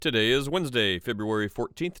Today is Wednesday, February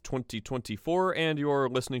 14th, 2024, and you're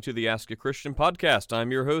listening to the Ask a Christian podcast.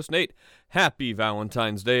 I'm your host, Nate. Happy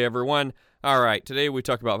Valentine's Day, everyone. All right, today we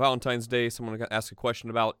talk about Valentine's Day. Someone got asked a question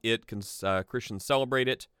about it. Can Christians celebrate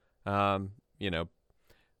it?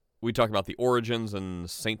 We talk about the origins and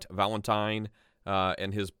Saint Valentine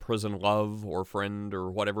and his prison love or friend or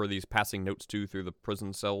whatever these passing notes to through the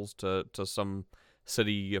prison cells to some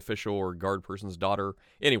city official or guard person's daughter.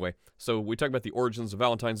 Anyway, so we talk about the origins of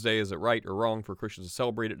Valentine's Day. Is it right or wrong for Christians to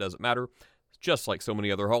celebrate it? Doesn't matter. Just like so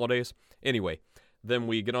many other holidays. Anyway, then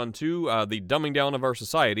we get on to the dumbing down of our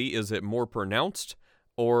society. Is it more pronounced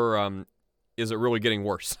or is it really getting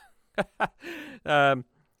worse? Then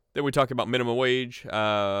we talk about minimum wage,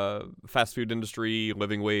 fast food industry,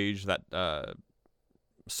 living wage, that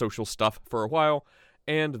social stuff for a while.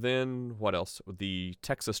 And then, what else? The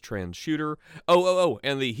Texas trans shooter.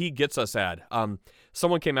 And the He Gets Us ad.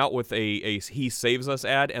 Someone came out with a He Saves Us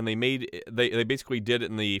ad, and they basically did it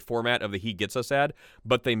in the format of the He Gets Us ad,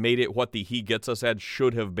 but they made it what the He Gets Us ad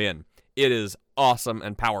should have been. It is awesome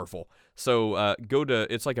and powerful. So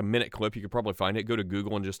it's like a minute clip. You could probably find it. Go to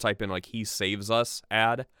Google and just type in like He Saves Us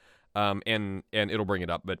ad, and it'll bring it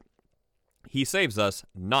up. But He saves us,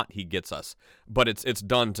 not He gets us. But it's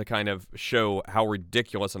done to kind of show how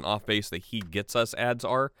ridiculous and off base the He Gets Us ads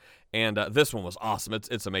are. And this one was awesome.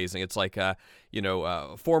 It's amazing. It's like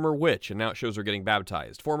former witch, and now it shows her getting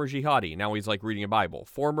baptized. Former jihadi, now he's like reading a Bible.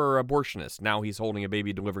 Former abortionist, now he's holding a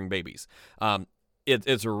baby, delivering babies.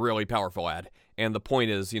 It's a really powerful ad. And the point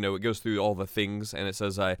is, it goes through all the things, and it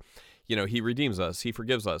says, He redeems us, He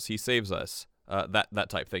forgives us, He saves us, that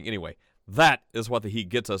type thing. Anyway. That is what the He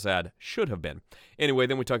Gets Us ad should have been. Anyway,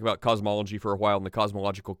 then we talk about cosmology for a while and the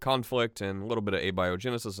cosmological conflict and a little bit of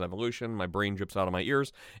abiogenesis and evolution. My brain drips out of my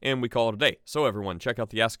ears, and we call it a day. So everyone, check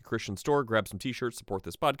out the Ask a Christian store, grab some t-shirts, support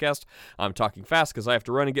this podcast. I'm talking fast because I have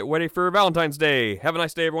to run and get ready for Valentine's Day. Have a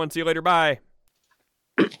nice day, everyone. See you later. Bye.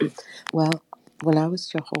 Well, when I was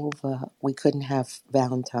Jehovah, we couldn't have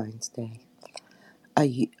Valentine's Day.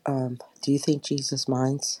 Do you think Jesus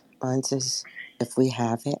minds us if we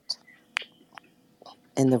have it?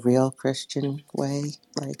 In the real Christian way,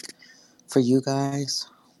 like for you guys,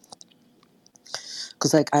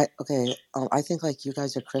 because I think like you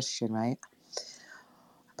guys are Christian, right?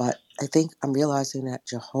 But I think I'm realizing that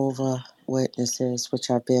Jehovah Witnesses,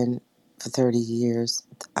 which I've been for 30 years,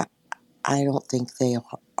 I don't think they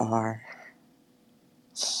are.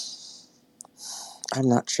 I'm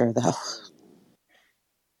not sure though.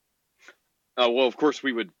 Well, of course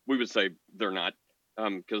we would say they're not,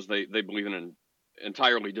 because they believe in an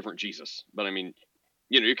entirely different Jesus. But I mean,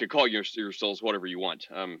 you could call yourselves whatever you want.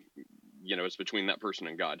 It's between that person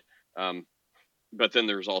and God. But then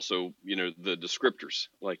there's also, the descriptors,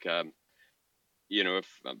 like, if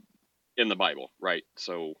in the Bible, right?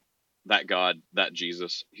 So that God, that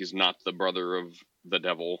Jesus, he's not the brother of the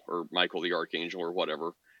devil or Michael the archangel or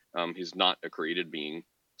whatever. He's not a created being.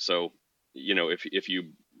 So, if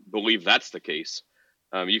you believe that's the case,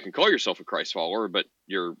 you can call yourself a Christ follower, but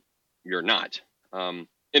you're not.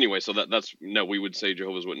 Anyway, so that's no. We would say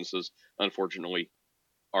Jehovah's Witnesses, unfortunately,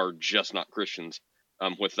 are just not Christians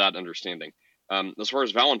with that understanding. As far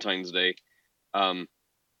as Valentine's Day, no,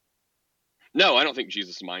 I don't think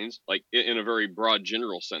Jesus minds, like in a very broad,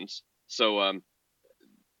 general sense. So, I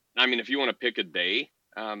mean, if you want to pick a day,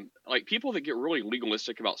 like people that get really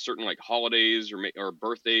legalistic about certain like holidays or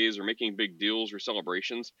birthdays or making big deals or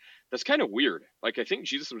celebrations, that's kind of weird. Like I think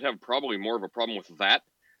Jesus would have probably more of a problem with that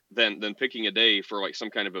than picking a day for like some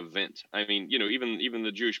kind of event. I mean, even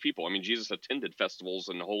the Jewish people. I mean, Jesus attended festivals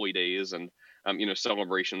and holy days and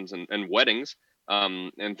celebrations and weddings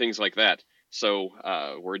and things like that. So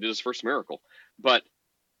where he did his first miracle, but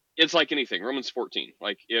it's like anything. Romans 14.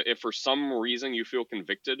 Like if for some reason you feel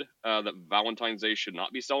convicted that Valentine's Day should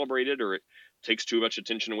not be celebrated, or it takes too much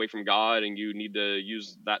attention away from God, and you need to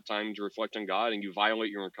use that time to reflect on God, and you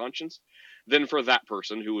violate your own conscience, then for that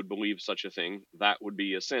person who would believe such a thing, that would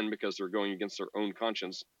be a sin because they're going against their own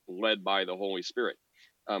conscience, led by the Holy Spirit,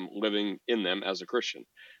 living in them as a Christian.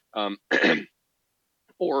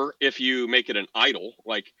 Or if you make it an idol,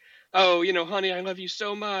 like, oh, honey, I love you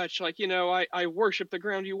so much. Like, I worship the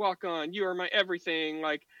ground you walk on. You are my everything.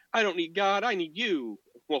 Like, I don't need God. I need you.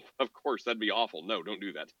 Well, of course, that'd be awful. No, don't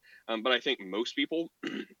do that. But I think most people,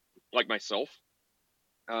 like myself,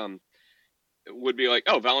 would be like,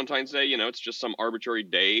 oh, Valentine's Day, it's just some arbitrary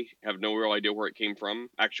day. Have no real idea where it came from.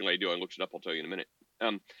 Actually, I do. I looked it up. I'll tell you in a minute.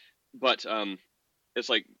 But it's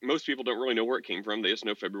like most people don't really know where it came from. They just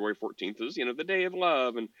know February 14th is, the day of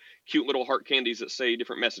love and cute little heart candies that say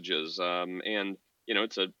different messages. And,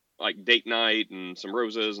 it's a like date night and some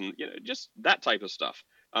roses and, just that type of stuff.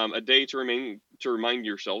 a day to remind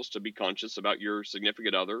yourselves to be conscious about your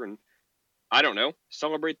significant other, and I don't know,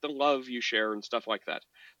 celebrate the love you share and stuff like that.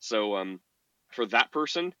 So for that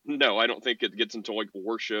person, no, I don't think it gets into like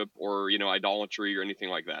worship or idolatry or anything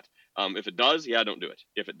like that. If it does, yeah, don't do it.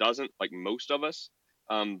 If it doesn't, like most of us,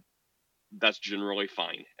 um, that's generally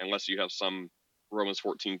fine, unless you have some Romans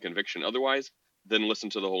 14 conviction. Otherwise, then listen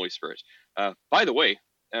to the Holy Spirit. By the way,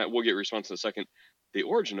 we'll get a response in a second. The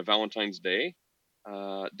origin of Valentine's Day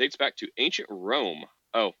dates back to ancient Rome.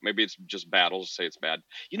 Oh, maybe it's just bad. I'll just say it's bad.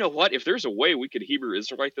 You know what? If there's a way we could Hebrew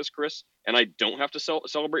Israelite this, Chris, and I don't have to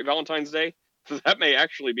celebrate Valentine's Day, that may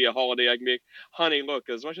actually be a holiday I can be, honey, look,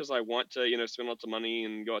 as much as I want to, spend lots of money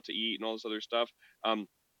and go out to eat and all this other stuff, um,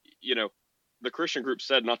 you know, the Christian group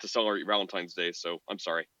said not to celebrate Valentine's Day, so I'm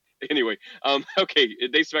sorry. Anyway, okay,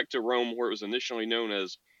 it dates back to Rome, where it was initially known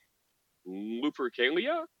as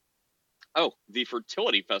Lupercalia. Oh, the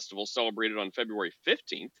fertility festival celebrated on February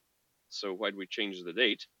 15th. So why'd we change the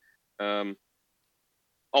date? Um,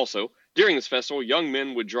 Also, during this festival, young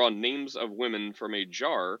men would draw names of women from a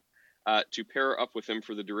jar to pair up with them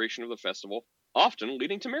for the duration of the festival, often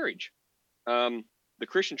leading to marriage. Um, the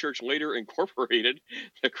Christian Church later incorporated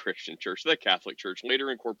the Catholic Church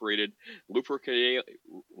later incorporated Lupercalia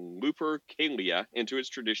into its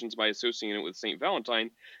traditions by associating it with Saint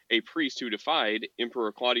Valentine, a priest who defied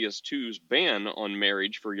Emperor Claudius II's ban on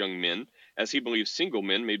marriage for young men, as he believed single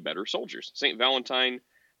men made better soldiers. Saint Valentine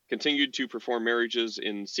continued to perform marriages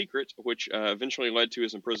in secret, which eventually led to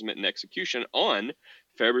his imprisonment and execution on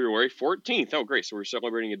February 14th. Oh, great! So we're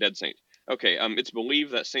celebrating a dead saint. Okay, it's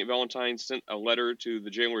believed that St. Valentine sent a letter to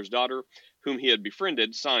the jailer's daughter, whom he had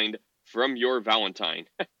befriended, signed, "From your Valentine."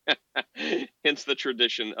 Hence the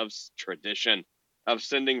tradition of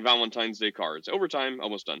sending Valentine's Day cards. Over time,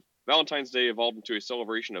 almost done. Valentine's Day evolved into a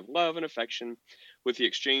celebration of love and affection, with the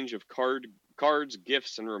exchange of cards,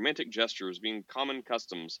 gifts, and romantic gestures being common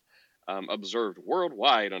customs observed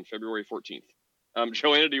worldwide on February 14th.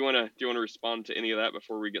 Joanna, do you want to respond to any of that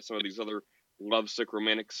before we get some of these other lovesick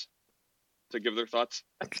romantics to give their thoughts?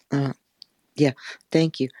 Yeah,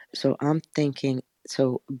 thank you. So I'm thinking,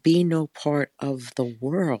 so be no part of the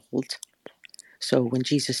world. So when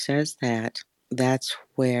Jesus says that, that's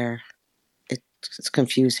where it's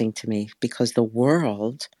confusing to me, because the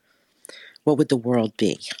world, what would the world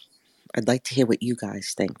be? I'd like to hear what you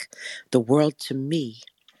guys think. The world to me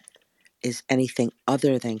is anything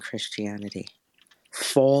other than Christianity,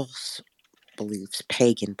 false beliefs,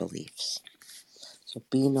 pagan beliefs. So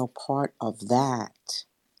be no part of that.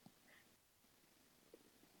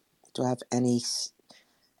 Do I have any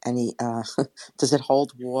does it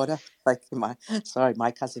hold water? Like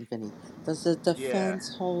my cousin Vinny. Does the Yeah,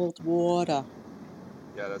 defense hold water?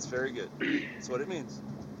 yeah, that's very good. That's what it means.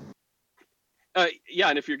 Yeah,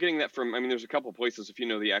 and if you're getting that from, I mean, there's a couple places if you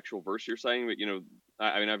know the actual verse you're saying, but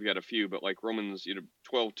I mean, I've got a few, but like Romans,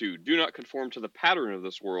 12:2, do not conform to the pattern of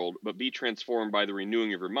this world, but be transformed by the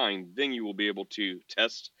renewing of your mind. Then you will be able to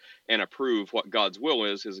test and approve what God's will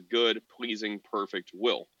is, His good, pleasing, perfect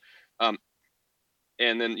will.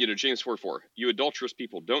 And then, James 4:4, you adulterous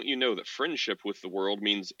people, don't you know that friendship with the world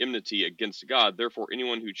means enmity against God? Therefore,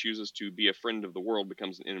 anyone who chooses to be a friend of the world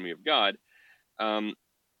becomes an enemy of God.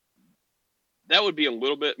 That would be a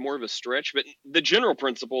little bit more of a stretch, but the general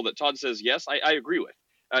principle that Todd says, yes, I agree with.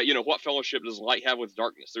 What fellowship does light have with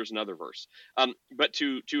darkness? There's another verse. But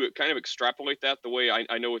to kind of extrapolate that the way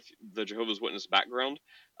I know with the Jehovah's Witness background,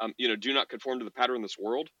 do not conform to the pattern of this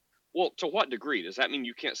world. Well, to what degree? Does that mean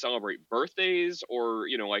you can't celebrate birthdays or,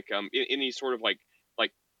 any sort of like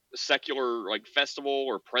secular like festival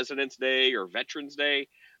or President's Day or Veterans Day?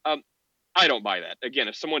 I don't buy that. Again,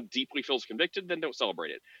 if someone deeply feels convicted, then don't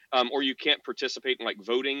celebrate it. Or you can't participate in like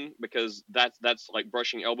voting because that's like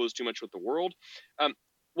brushing elbows too much with the world.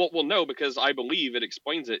 Well, no, because I believe it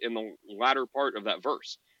explains it in the latter part of that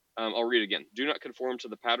verse. I'll read it again. Do not conform to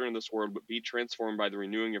the pattern of this world, but be transformed by the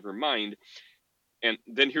renewing of your mind. And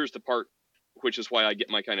then here's the part, which is why I get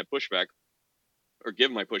my kind of pushback or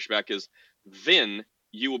give my pushback is then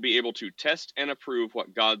you will be able to test and approve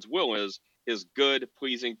what God's will is, His good,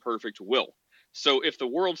 pleasing, perfect will. So if the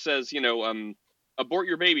world says, abort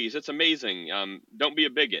your babies, it's amazing. Don't be a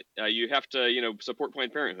bigot. You have to, support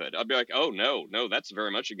Planned Parenthood. I'll be like, oh, no, that's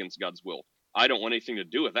very much against God's will. I don't want anything to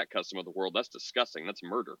do with that custom of the world. That's disgusting. That's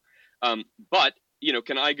murder. But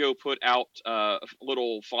can I go put out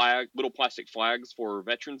little plastic flags for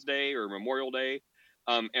Veterans Day or Memorial Day,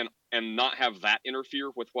 and not have that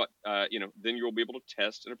interfere with what then you'll be able to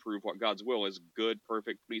test and approve what God's will is, good,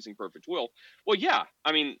 perfect, pleasing, perfect will. Well, yeah,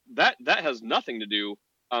 I mean that has nothing to do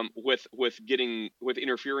with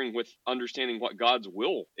interfering with understanding what God's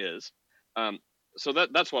will is. So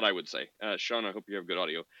that's what I would say. Sean, I hope you have good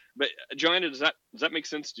audio. But Joanna, does that make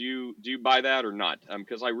sense? Do you buy that or not?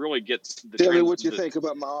 Because I really get Tell me what you think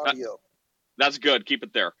about my uh, audio. that's good. Keep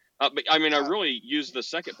it there. But I mean, I Uh, really use the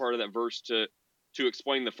second part of that verse to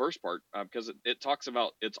explain the first part because it talks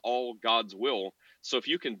about it's all God's will. So if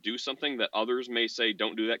you can do something that others may say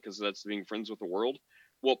don't do that because that's being friends with the world,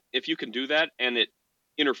 well, if you can do that and it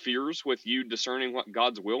interferes with you discerning what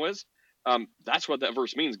God's will is, that's what that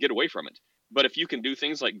verse means. Get away from it. But if you can do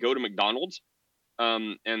things like go to McDonald's,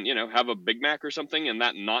 and have a Big Mac or something, and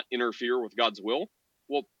that not interfere with God's will,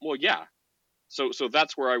 well, yeah. So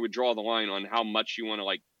that's where I would draw the line on how much you want to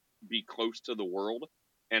like be close to the world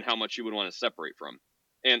and how much you would want to separate from.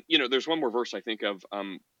 And there's one more verse I think of,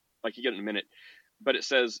 like you get in a minute, but it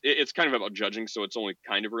says it's kind of about judging, so it's only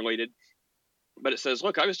kind of related. But it says,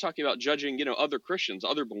 look, I was talking about judging, other Christians,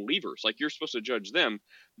 other believers, like you're supposed to judge them,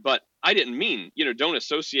 but I didn't mean, don't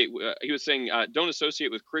associate. He was saying, don't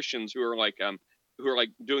associate with Christians who are like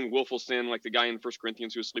doing willful sin, like the guy in First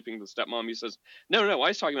Corinthians who was sleeping with the stepmom. He says, no, I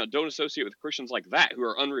was talking about don't associate with Christians like that who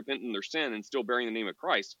are unrepentant in their sin and still bearing the name of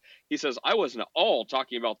Christ. He says, I wasn't at all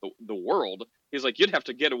talking about the world. He's like, you'd have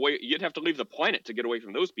to get away, you'd have to leave the planet to get away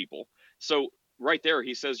from those people. So right there,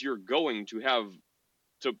 he says you're going to have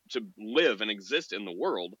to live and exist in the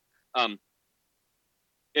world.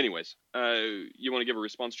 Anyways, you want to give a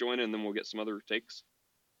response, Joanna, and then we'll get some other takes.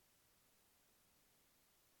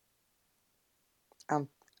 I'm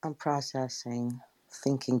processing,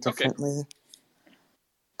 thinking Okay. differently.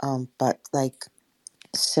 But like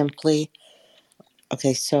simply,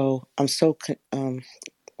 okay. So I'm so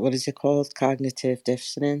what is it called? Cognitive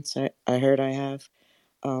dissonance. I heard I have.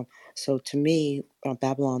 So to me,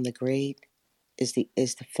 Babylon the Great is the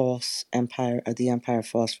false empire, or the empire of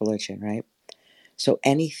false religion, right? So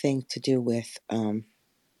anything to do with the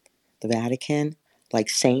Vatican, like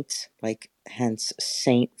saints, like hence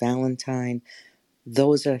Saint Valentine,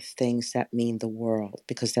 those are things that mean the world,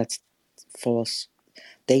 because that's false.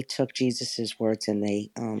 They took Jesus's words and they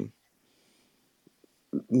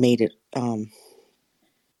made it.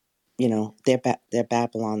 They're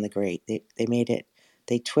Babylon the Great. They made it.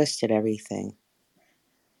 They twisted everything.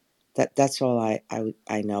 That's all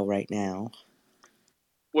I know right now.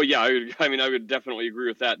 Well, yeah, I would definitely agree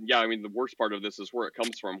with that. Yeah, I mean, the worst part of this is where it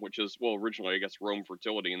comes from, which is, well, originally, I guess, Rome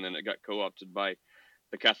fertility, and then it got co-opted by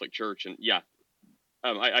the Catholic Church. And yeah,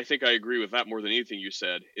 I think I agree with that more than anything you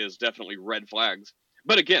said, is definitely red flags.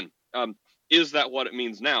 But again, is that what it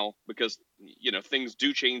means now? Because, things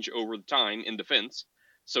do change over the time in defense.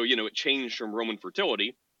 So, it changed from Roman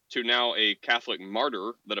fertility to now a Catholic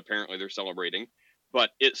martyr that apparently they're celebrating.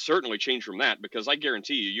 But it certainly changed from that, because I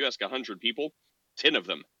guarantee you ask 100 people, 10 of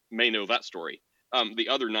them may know that story. The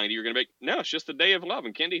other 90 are going to be, no, it's just the day of love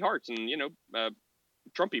and candy hearts and,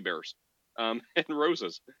 Trumpy bears and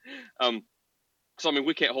roses. So, I mean,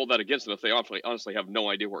 we can't hold that against them if they honestly have no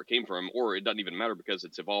idea where it came from, or it doesn't even matter because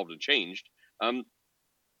it's evolved and changed.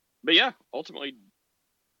 But yeah, ultimately,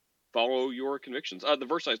 follow your convictions. The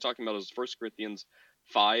verse I was talking about is 1 Corinthians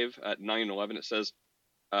 5 at 9 and 11. It says,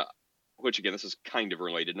 which again, this is kind of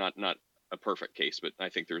related, not a perfect case, but I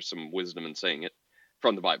think there's some wisdom in saying it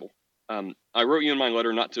from the Bible. I wrote you in my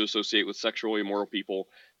letter not to associate with sexually immoral people,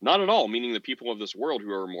 not at all, meaning the people of this world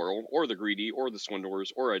who are immoral, or the greedy, or the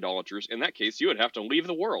swindlers, or idolaters. In that case, you would have to leave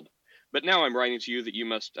the world. But now I'm writing to you that you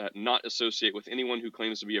must not associate with anyone who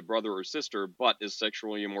claims to be a brother or sister, but is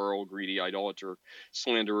sexually immoral, greedy, idolater,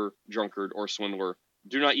 slanderer, drunkard, or swindler.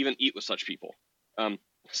 Do not even eat with such people.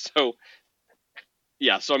 So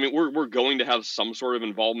I mean, we're going to have some sort of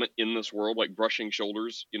involvement in this world, like brushing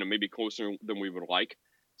shoulders, maybe closer than we would like.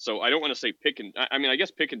 So I don't want to say I guess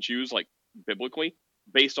pick and choose, like biblically,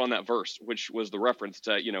 based on that verse, which was the reference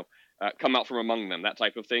to, come out from among them, that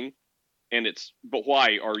type of thing. But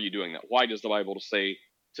why are you doing that? Why does the Bible say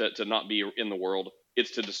to not be in the world?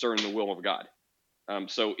 It's to discern the will of God.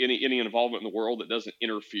 So any involvement in the world that doesn't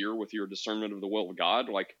interfere with your discernment of the will of God,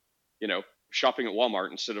 like, shopping at Walmart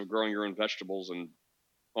instead of growing your own vegetables and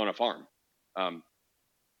on a farm.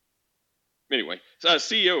 Anyway, so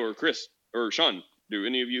CEO or Chris or Sean, do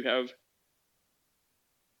any of you have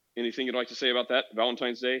anything you'd like to say about that?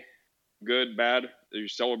 Valentine's Day? Good, bad? Are you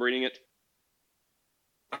celebrating it?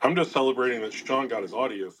 I'm just celebrating that Sean got his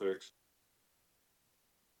audio fixed.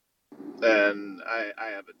 And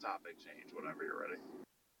I have a topic change whenever you're ready.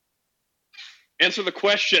 Answer the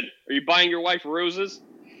question. Are you buying your wife roses?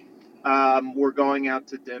 We're going out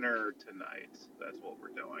to dinner tonight. That's what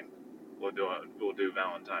we're doing. We'll do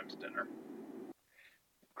Valentine's dinner.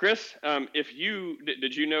 Chris, did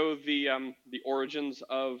you know the origins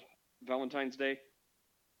of Valentine's Day?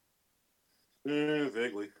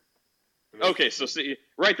 Vaguely. Okay, so see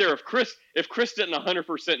right there, if Chris didn't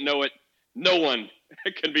 100% know it, no one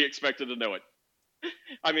can be expected to know it.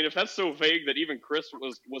 I mean, if that's so vague that even Chris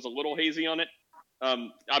was a little hazy on it,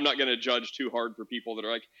 I'm not going to judge too hard for people that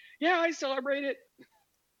are like, yeah, I celebrate it.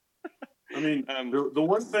 I mean, the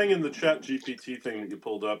one thing in the Chat GPT thing that you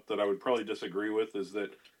pulled up that I would probably disagree with is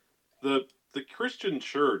that the Christian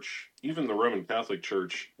church, even the Roman Catholic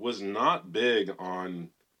Church, was not big on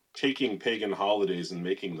taking pagan holidays and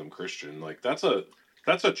making them Christian. Like that's a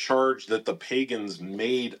charge that the pagans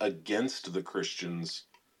made against the Christians,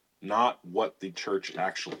 not what the church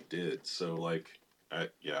actually did. So like,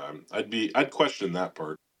 I'd question that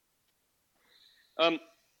part.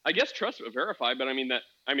 I guess trust but verify, but I mean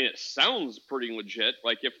it sounds pretty legit.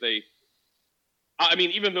 Like if they, I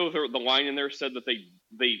mean, even though the line in there said that they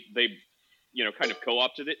kind of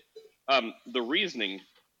co-opted it, the reasoning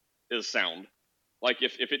is sound. Like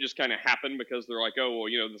if it just kind of happened because they're like, oh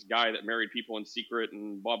well, this guy that married people in secret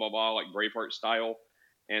and blah blah blah, like Braveheart style,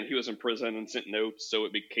 and he was in prison and sent notes, so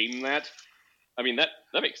it became that. I mean that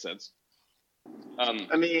makes sense.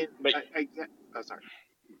 I mean, but, sorry.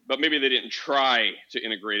 But maybe they didn't try to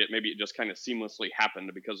integrate it. Maybe it just kind of seamlessly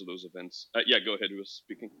happened because of those events. Yeah, go ahead. Who was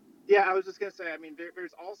speaking? Yeah, I was just gonna say. I mean,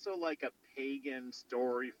 there's also like a pagan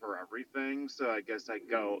story for everything, so I guess I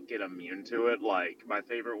get immune to it. Like my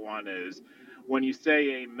favorite one is when you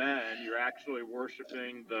say Amen, you're actually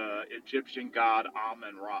worshiping the Egyptian god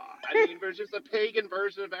Amun-Ra. I mean, there's just a pagan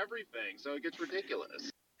version of everything, so it gets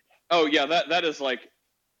ridiculous. Oh yeah, that is like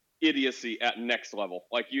idiocy at next level.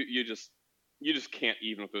 Like you just can't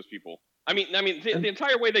even with those people. I mean the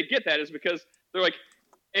entire way they get that is because they're like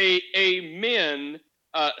amen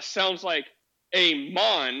sounds like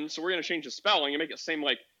amon, so we're gonna change the spelling and make it sound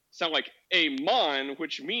like amon,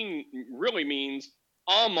 which really means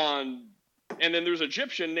Amon, and then there's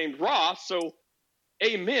Egyptian named Ra, so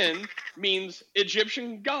amen means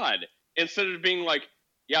Egyptian god, instead of being like,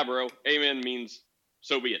 yeah bro, amen means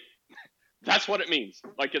so be it. That's what it means.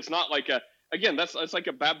 Like it's not like it's like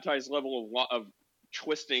a baptized level of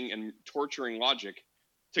twisting and torturing logic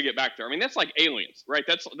to get back there. I mean that's like aliens, right?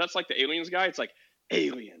 That's like the aliens guy. It's like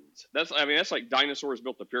aliens. That's like dinosaurs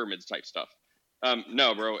built the pyramids type stuff.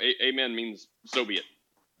 No, bro. Amen means so be it.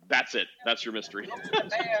 That's it. That's your mystery.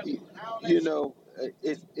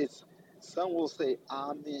 It's some will say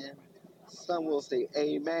amen, some will say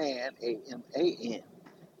amen, aman, and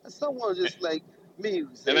some will just like me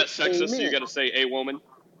say and that's sexist. amen. So you got to say a woman.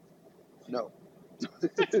 No.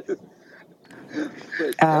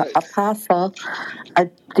 Apostle,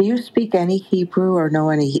 do you speak any Hebrew or know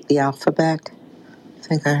the alphabet? I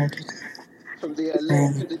think I heard it. From the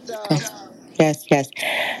left to the top. Yes.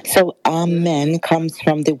 So amen comes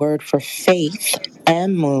from the word for faith,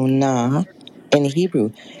 emunah, in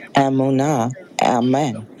Hebrew. Emunah,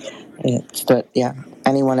 amen.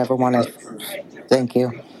 Anyone ever want to? Thank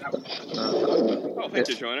you. Oh, thank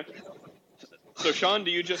you, Joanna. So Sean,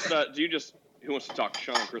 do you just who wants to talk?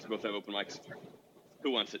 Sean and Chris both have open mics.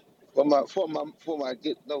 Who wants it? For my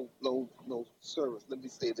get no service. Let me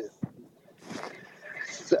say this.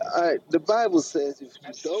 So, the Bible says if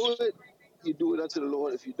you do it, you do it unto the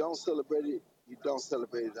Lord. If you don't celebrate it, you don't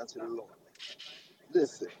celebrate it unto the Lord.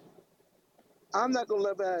 Listen, I'm not gonna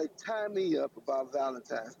let anybody tie me up about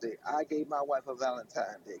Valentine's Day. I gave my wife a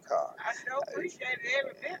Valentine's Day card. I sure appreciate it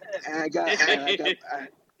every minute.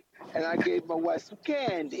 And I gave my wife some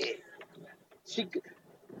candy. She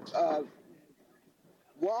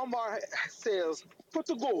Walmart sells put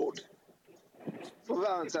the gold for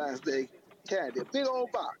Valentine's Day candy, a big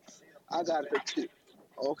old box. I got her too.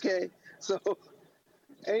 Okay, so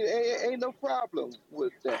ain't no problem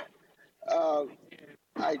with that.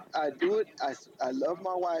 I do it. I love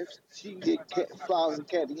my wife. She can get flowers and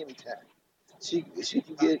candy anytime. She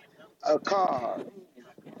can get a car,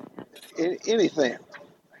 anything.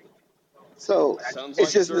 So Sounds it's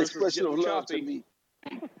like just an service is expression of getting love choppy. to me.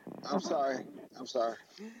 I'm sorry.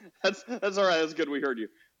 That's all right. That's good. We heard you.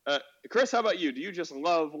 Chris, how about you? Do you just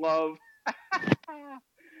love?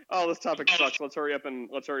 Oh, this topic sucks. Let's hurry up and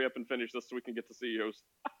finish this so we can get to CEOs.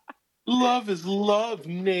 Love is love,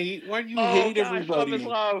 Nate. Why do you hate everybody? Love is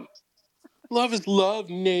love. Love is love,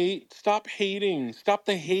 Nate. Stop hating. Stop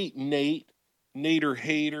the hate, Nate. Nader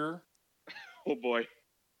hater. Oh boy.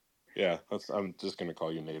 Yeah, I'm just gonna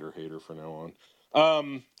call you Nader hater from now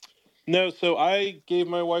on. No, so I gave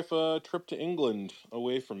my wife a trip to England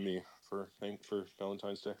away from me for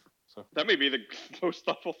Valentine's Day. So that may be the most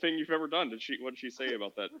thoughtful thing you've ever done. What did she say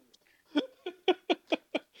about that?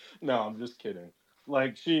 No, I'm just kidding.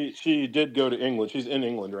 Like she did go to England. She's in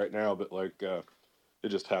England right now, but like it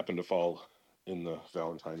just happened to fall in the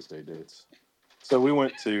Valentine's Day dates. So we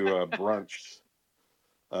went to brunch.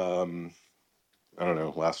 I don't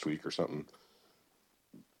know, last week or something.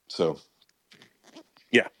 So,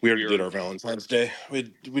 yeah, we already did our Valentine's Day. We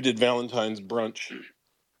did Valentine's brunch.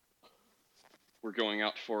 We're going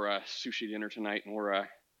out for sushi dinner tonight, and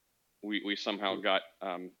we somehow got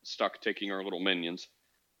stuck taking our little minions,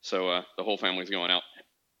 so the whole family's going out.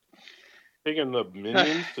 Taking the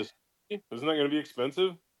minions to sushi? Isn't that going to be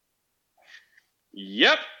expensive?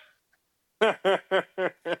 Yep.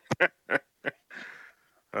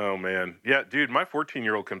 Oh man, yeah, dude, my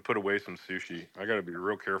 14-year-old can put away some sushi. I got to be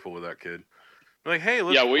real careful with that kid. I'm like, hey,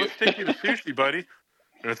 let's take you to sushi, buddy.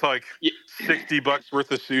 And it's like $60 worth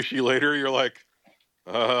of sushi later. You're like,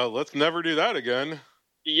 let's never do that again.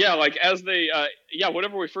 Yeah, like as they,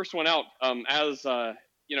 whenever we first went out, as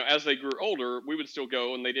they grew older, we would still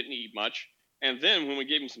go, and they didn't eat much. And then when we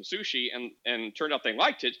gave them some sushi, and turned out they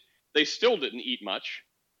liked it, they still didn't eat much.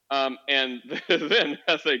 And then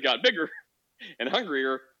as they got bigger and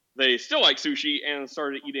hungrier, they still like sushi and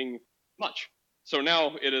started eating much. So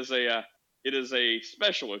now it is a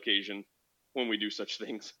special occasion when we do such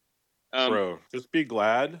things. Bro, just be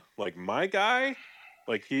glad. Like my guy,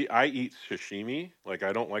 like I eat sashimi. Like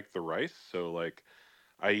I don't like the rice, so like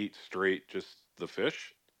I eat straight just the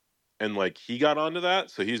fish. And like he got onto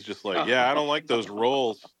that, so he's just like, yeah, I don't like those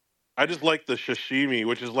rolls. I just like the sashimi,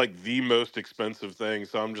 which is like the most expensive thing.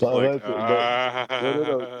 So I'm just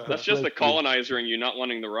that's just the colonizer in you not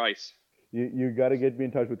wanting the rice. You got to get me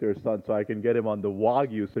in touch with your son so I can get him on the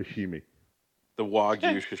Wagyu sashimi. The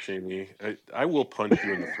Wagyu sashimi. I will punch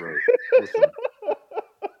you in the throat.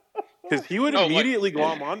 Because he would immediately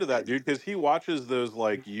glom onto that, dude. Because he watches those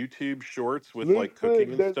like YouTube shorts with like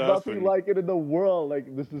cooking and there's stuff. There's nothing like it in the world.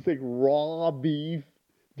 Like this is like raw beef,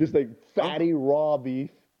 just like fatty raw beef.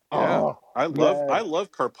 Yeah, oh, I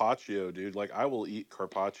love carpaccio, dude. Like I will eat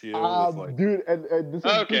carpaccio. With, like... Dude, and this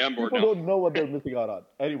is okay. I'm bored now. People don't know what they're missing out on.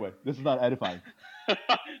 Anyway, this is not edifying. All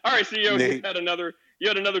right, CEO, you had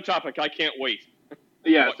another topic. I can't wait.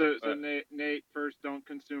 Yeah, so Nate, first, don't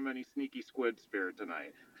consume any sneaky squid spirit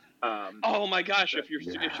tonight. Oh my gosh! If your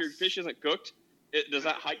fish isn't cooked, does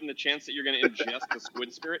that heighten the chance that you're going to ingest the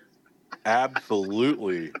squid spirit?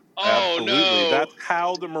 Absolutely. Oh absolutely. No! That's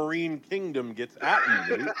how the marine kingdom gets at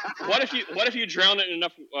you, dude. What if you drown it in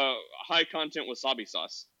enough high content wasabi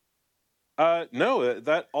sauce? No.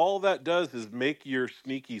 That all that does is make your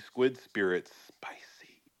sneaky squid spirit spicy.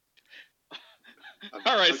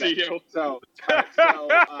 All right, okay. CEO. So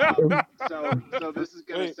this is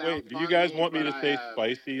gonna sound. Wait. Do you guys want me to say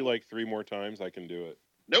spicy like 3 more times? I can do it.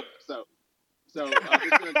 Nope. So I'm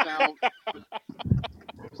just gonna sound.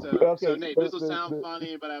 So Nate, this will sound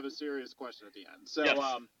funny, but I have a serious question at the end. So yes.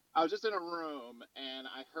 I was just in a room and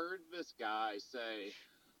I heard this guy say,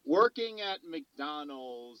 working at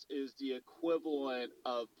McDonald's is the equivalent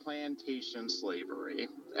of plantation slavery.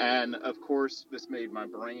 And of course, this made my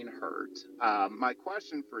brain hurt. My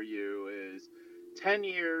question for you is, 10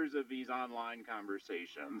 years of these online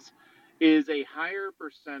conversations, is a higher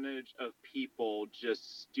percentage of people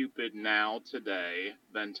just stupid now today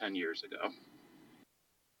than 10 years ago?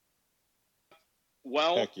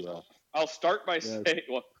 Well, I'll start by saying,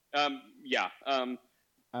 yeah.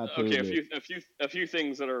 Okay, a few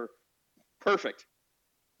things that are perfect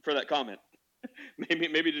for that comment.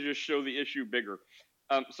 maybe to just show the issue bigger.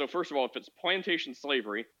 So first of all, if it's plantation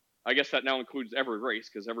slavery, I guess that now includes every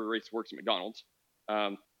race because every race works at McDonald's.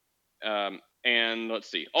 And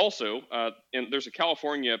let's see. Also, and there's a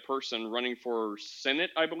California person running for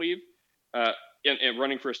Senate, I believe, and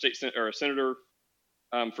running for a state or a senator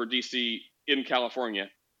for DC in California.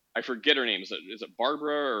 I forget her name. Is it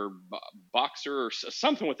Barbara or Boxer or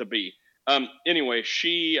something with a B? Anyway,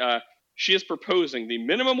 she is proposing the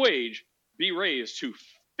minimum wage be raised to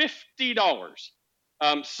 $50.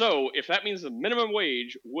 So if that means the minimum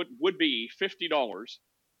wage would be $50,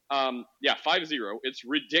 50, it's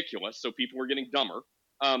ridiculous. So people are getting dumber.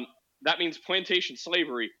 That means plantation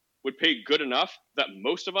slavery would pay good enough that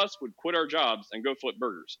most of us would quit our jobs and go flip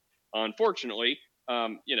burgers. Unfortunately,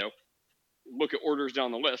 look at orders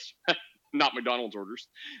down the list, not McDonald's orders.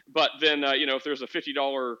 But then, if there's a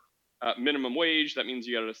 $50 minimum wage, that means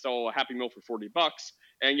you got to sell a Happy Meal for $40,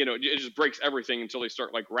 and it just breaks everything until they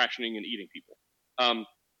start like rationing and eating people.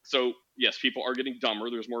 So yes, people are getting dumber.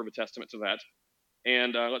 There's more of a testament to that.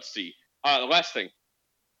 And let's see. The last thing,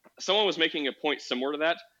 someone was making a point similar to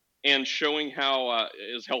that and showing how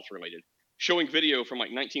is health related, showing video from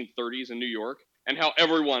like 1930s in New York and how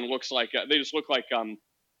everyone looks like they just look like a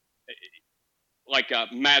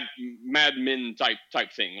mad men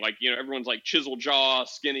type thing. Like, everyone's like chisel jaw,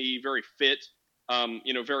 skinny, very fit,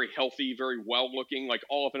 very healthy, very well looking, like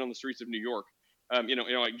all up and on the streets of New York.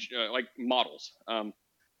 like models.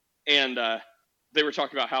 And they were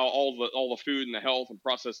talking about how all the food and the health and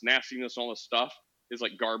processed nastiness and all this stuff is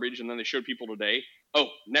like garbage. And then they showed people today. Oh,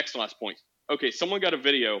 next last point. Okay, someone got a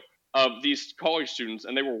video of these college students,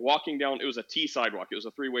 and they were walking down. It was a T sidewalk. It was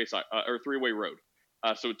a three-way road,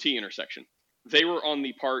 so a T intersection. They were on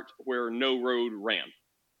the part where no road ran.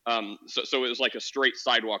 So it was like a straight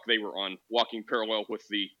sidewalk they were on, walking parallel with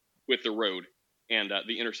the road, and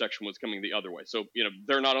the intersection was coming the other way. So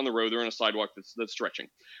they're not on the road; they're on a sidewalk that's stretching.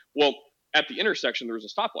 Well, at the intersection there was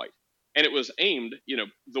a stoplight, and it was aimed,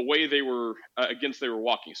 the way they were they were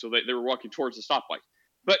walking. So they were walking towards the stoplight,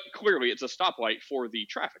 but clearly it's a stoplight for the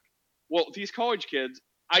traffic. Well, these college kids,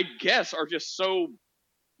 I guess, are just so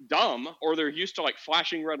dumb, or they're used to like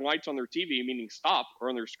flashing red lights on their TV, meaning stop, or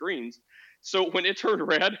on their screens. So when it turned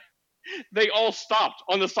red, they all stopped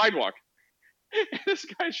on the sidewalk. And this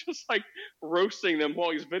guy's just like roasting them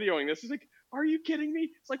while he's videoing this. He's like, "Are you kidding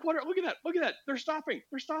me?" It's like, "What? Look at that! They're stopping!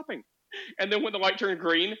 They're stopping!" And then when the light turned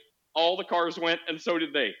green, all the cars went, and so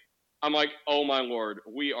did they. I'm like, "Oh my lord,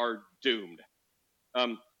 we are doomed."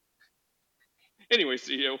 Anyway,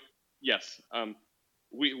 CEO, yes,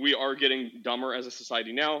 we are getting dumber as a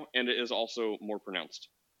society now, and it is also more pronounced.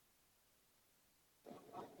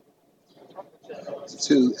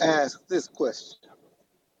 To ask this question,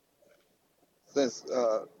 since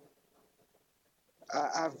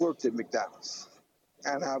I've worked at McDonald's,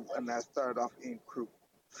 and I started off in crew.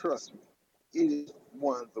 Trust me, it is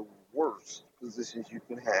one of the worst positions you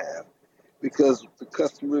can have, because the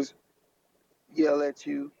customers yell at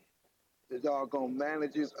you, the doggone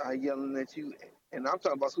managers are yelling at you, and I'm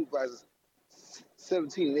talking about supervisors,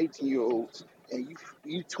 17 and 18-year-olds, and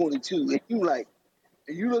you 22, and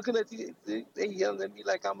you looking at you, they yelling at me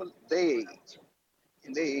like I'm their age,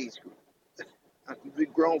 in their age group. I've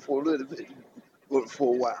been grown for a little bit,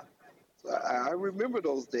 for a while. So I remember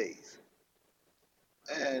those days.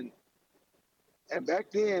 And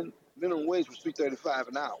back then, minimum wage was $3.35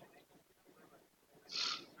 an hour.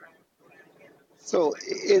 So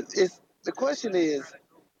it's the question is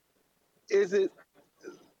it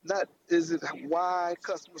not? Is it why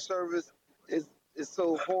customer service is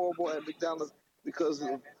so horrible at McDonald's, because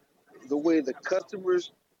of the way the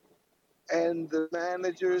customers and the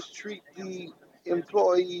managers treat the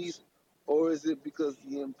employees, or is it because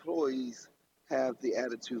the employees have the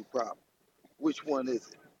attitude problem? Which one is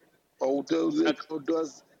it? Or does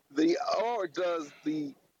the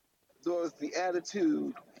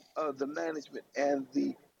attitude of the management and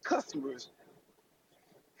the customers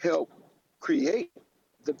help create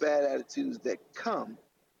the bad attitudes that come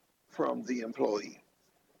from the employee?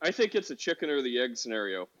 I think it's a chicken or the egg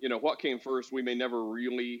scenario. What came first, we may never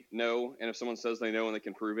really know. And if someone says they know and they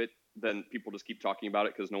can prove it, then people just keep talking about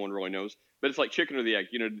it because no one really knows. But it's like chicken or the egg.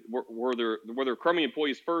 Were there crummy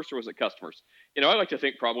employees first, or was it customers? I like to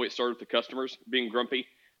think probably it started with the customers being grumpy,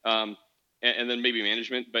 and then maybe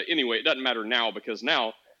management. But anyway, it doesn't matter now, because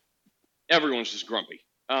now everyone's just grumpy.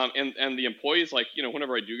 And the employees, like,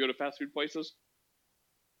 whenever I do go to fast food places,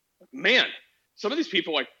 man, some of these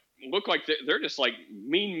people look like they're just like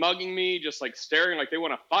mean mugging me, just like staring like they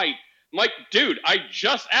want to fight. I'm like, dude, I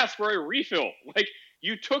just asked for a refill. Like,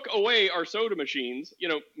 you took away our soda machines.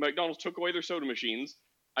 McDonald's took away their soda machines,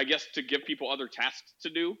 I guess, to give people other tasks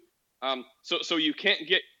to do. So you can't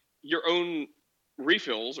get your own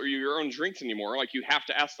refills or your own drinks anymore. Like, you have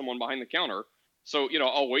to ask someone behind the counter. So,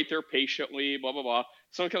 I'll wait there patiently, blah, blah, blah.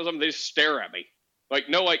 Someone comes up and they just stare at me.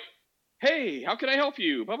 Hey, how can I help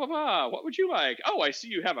you? Blah, blah, blah. What would you like? Oh, I see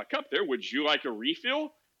you have a cup there. Would you like a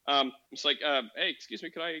refill? It's like, hey, excuse me,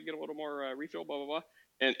 could I get a little more refill? Blah, blah, blah.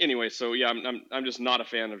 And anyway, so yeah, I'm just not a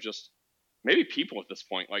fan of just maybe people at this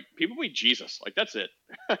point. Like, people be Jesus. Like, that's it.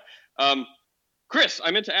 Chris,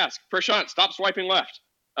 I meant to ask. Prashant, stop swiping left.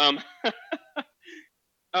 Oh,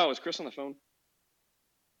 is Chris on the phone?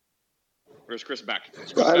 Or is Chris back?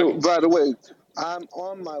 By the way,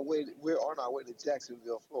 we're on our way to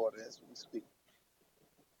Jacksonville, Florida, as we speak.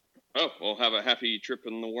 Oh, we'll have a happy trip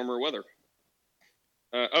in the warmer weather.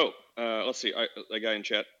 Let's see. A guy in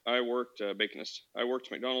chat. I worked Baconist. I worked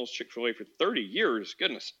at McDonald's, Chick-fil-A for 30 years.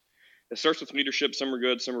 Goodness. It starts with leadership. Some are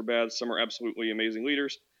good, some are bad, some are absolutely amazing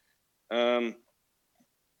leaders. Yeah,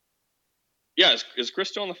 is Chris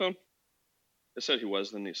still on the phone? It said he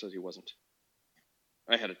was, then he said he wasn't.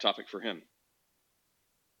 I had a topic for him.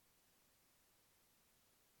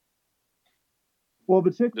 Well,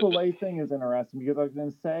 the Chick-fil-A thing is interesting, because I was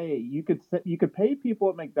going to say you could pay people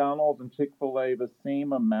at McDonald's and Chick-fil-A the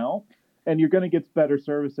same amount, and you're going to get better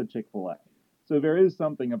service at Chick-fil-A. So there is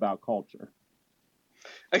something about culture.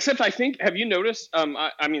 Except I think, have you noticed?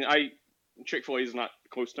 Chick-fil-A is not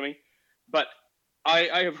close to me, but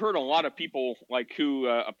I have heard a lot of people like who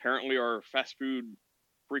apparently are fast food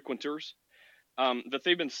frequenters that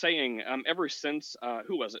they've been saying ever since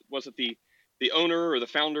who was it? Was it the owner or the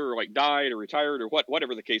founder or like died or retired or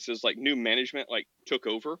whatever the case is, like new management like took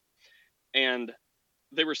over, and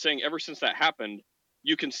they were saying ever since that happened,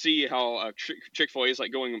 you can see how Chick-fil-A is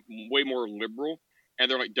like going way more liberal, and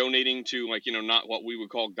they're like donating to like not what we would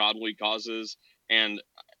call godly causes, and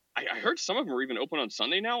I heard some of them are even open on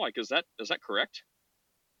Sunday now. Like, is that correct?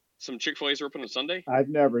 Some Chick-fil-A's are open on Sunday. I've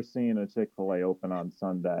never seen a Chick-fil-A open on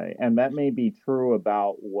Sunday, and that may be true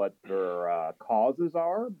about what their causes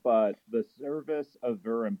are, but the service of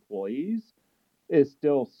their employees is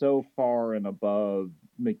still so far and above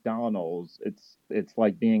McDonald's. It's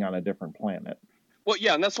like being on a different planet. Well,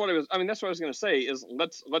 yeah, and that's what I was. I mean, that's what I was going to say. Is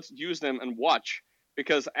let's use them and watch,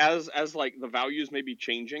 because as like the values may be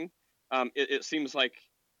changing, it seems like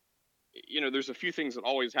there's a few things that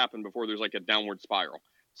always happen before there's like a downward spiral.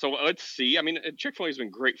 So let's see. I mean, Chick-fil-A has been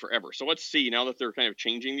great forever. So let's see now that they're kind of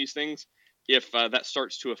changing these things, if that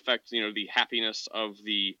starts to affect the happiness of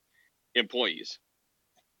the employees.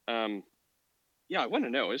 Yeah, I want to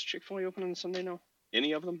know, is Chick-fil-A open on Sunday now?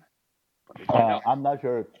 Any of them? I'm not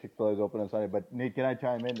sure if Chick-fil-A is open on Sunday, but Nate, can I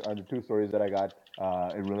chime in on the two stories that I got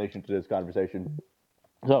in relation to this conversation?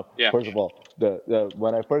 So, Yeah. first of all,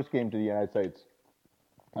 when I first came to the United States,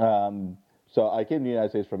 so I came to the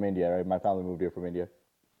United States from India, right? My family moved here from India.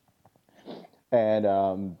 And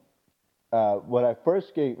when I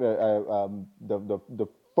first came, the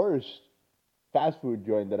first fast food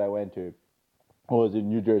joint that I went to was in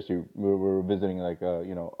New Jersey. We were visiting like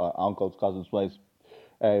uncle's cousin's place.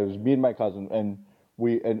 It was me and my cousin, and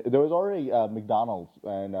there was already McDonald's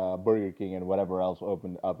and Burger King and whatever else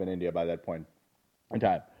opened up in India by that point in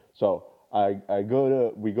time. So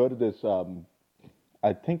we go to this.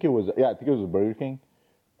 I think it was a Burger King.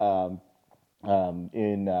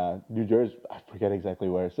 In New Jersey, I forget exactly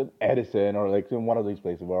where. It's in Edison or like in one of these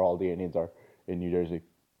places where all the Indians are in New Jersey.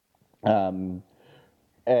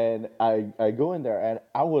 And I go in there and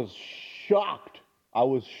I was shocked. I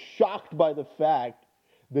was shocked by the fact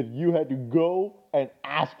that you had to go and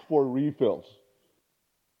ask for refills.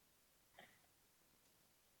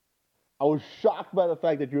 I was shocked by the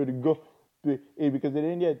fact that you had to go because in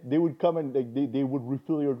India they would come and they would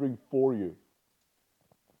refill your drink for you.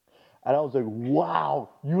 And I was like, wow,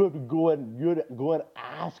 you have to go and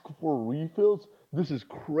ask for refills? This is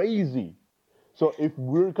crazy. So if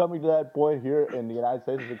we're coming to that point here in the United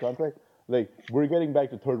States as a country, like we're getting back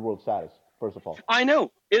to third world status, first of all. I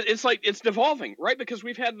know. It's like it's devolving, right? Because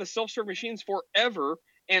we've had the self-serve machines forever,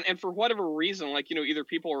 and for whatever reason, like either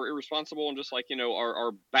people are irresponsible and just like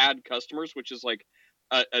are bad customers, which is like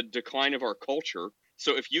a decline of our culture.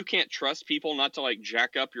 So if you can't trust people not to like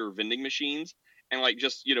jack up your vending machines and like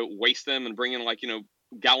just waste them and bring in like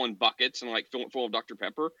gallon buckets and like fill it full of Dr.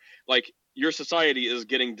 Pepper, like your society is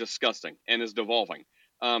getting disgusting and is devolving.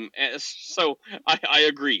 And so I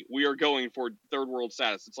agree. We are going for third world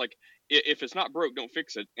status. It's like if it's not broke, don't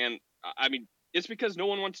fix it. And I mean, it's because no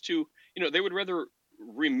one wants to. They would rather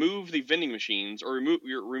remove the vending machines or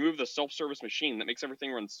remove the self-service machine that makes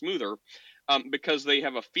everything run smoother, because they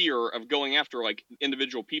have a fear of going after like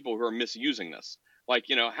individual people who are misusing this. Like,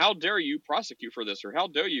 how dare you prosecute for this, or how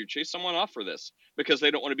dare you chase someone off for this, because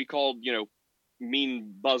they don't want to be called,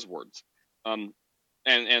 mean buzzwords.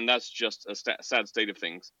 And that's just a sad state of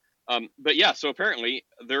things. But yeah, so apparently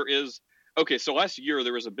there is. Okay, so last year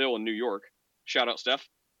there was a bill in New York. Shout out, Steph.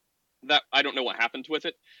 That I don't know what happened with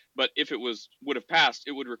it, but if it would have passed,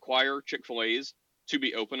 it would require Chick-fil-A's to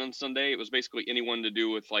be open on Sunday. It was basically anyone to do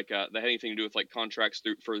with like that had anything to do with like contracts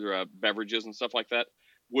for beverages and stuff like that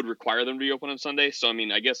would require them to be open on Sunday. So I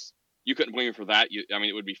mean, I guess you couldn't blame them for that. I mean,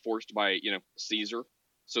 it would be forced by Caesar,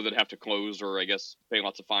 so they'd have to close or I guess pay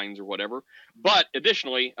lots of fines or whatever. But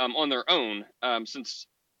additionally, on their own, since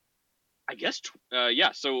I guess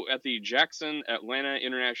yeah, so at the Jackson Atlanta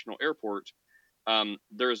International Airport,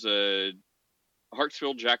 there's a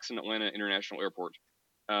Hartsfield Jackson Atlanta International Airport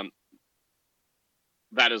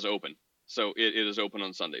that is open. So it is open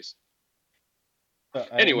on Sundays.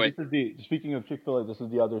 Anyway, Speaking of Chick-fil-A, this is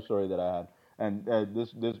the other story that I had, and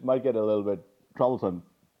this might get a little bit troublesome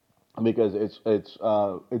because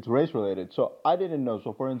it's race related. So I didn't know.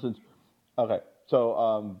 So for instance, okay,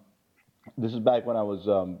 so this is back when I was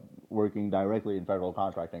working directly in federal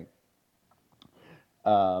contracting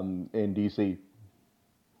in DC,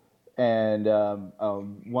 and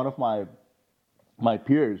one of my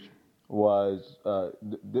peers was I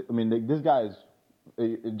mean this guy's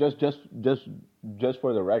just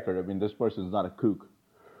for the record, I mean this person's not a kook,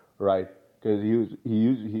 right? because he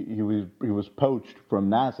was poached from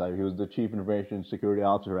NASA. He was the chief information security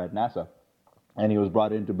officer at NASA, and he was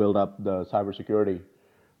brought in to build up the cybersecurity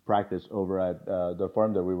practice over at the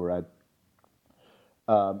firm that we were at.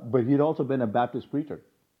 But he'd also been a Baptist preacher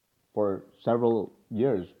for several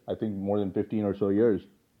years, I think more than 15 or so years.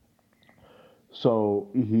 So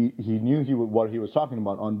he knew what he was talking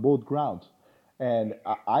about on both grounds. And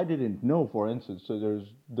I didn't know, for instance, so there's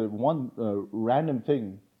the one random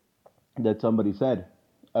thing that somebody said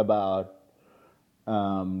about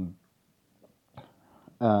their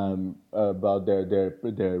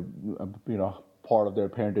part of their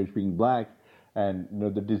parentage being black, and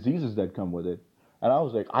the diseases that come with it. And I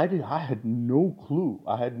was like, I had no clue.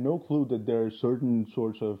 I had no clue that there are certain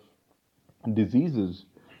sorts of diseases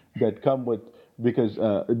that come with because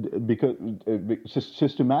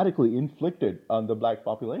systematically inflicted on the black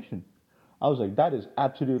population. I was like, that is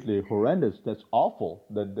absolutely horrendous. That's awful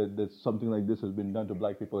that something like this has been done to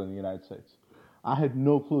black people in the United States. I had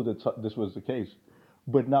no clue that this was the case.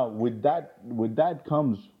 But now with that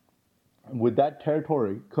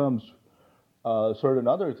territory comes certain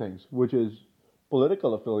other things, which is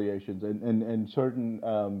political affiliations and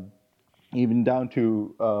certain even down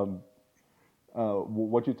to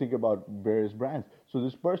what you think about various brands. So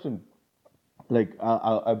this person, like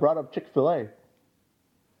I brought up Chick-fil-A,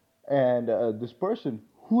 and this person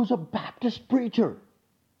who's a Baptist preacher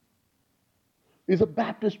is a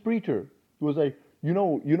Baptist preacher who was like, you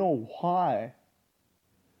know why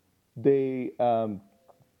they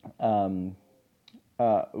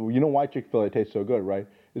why Chick-fil-A tastes so good, right?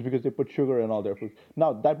 It's because they put sugar in all their food.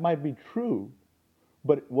 Now that might be true,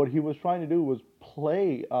 but what he was trying to do was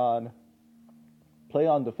play on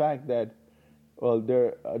the fact that, well,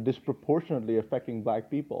 they're disproportionately affecting black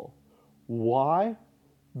people. Why?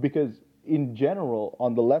 Because in general,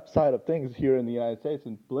 on the left side of things here in the United States,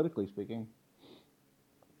 and politically speaking,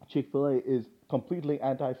 Chick-fil-A is completely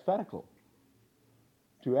antithetical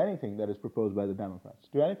to anything that is proposed by the Democrats,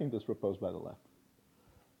 to anything that's proposed by the left.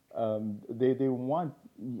 They want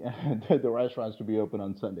the restaurants to be open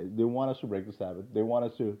on Sundays. They want us to break the Sabbath. They want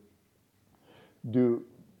us to do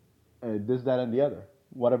this, that, and the other,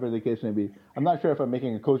 whatever the case may be. I'm not sure if I'm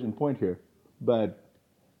making a cogent point here, but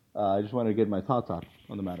I just wanted to get my thoughts on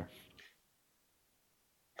the matter.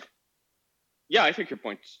 Yeah, I think your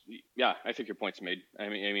point's made.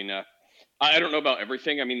 I don't know about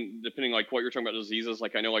everything. I mean, depending like what you're talking about diseases,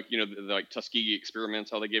 like I know like the like Tuskegee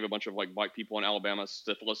experiments, how they gave a bunch of like black people in Alabama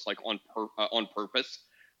syphilis like on purpose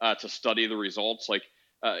to study the results. Like,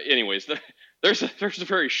 anyways, there's a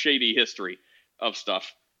very shady history of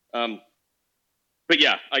stuff. But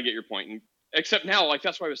yeah, I get your point. And except now, like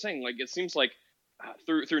that's why I was saying, like it seems like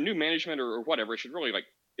through new management or whatever, I should really like.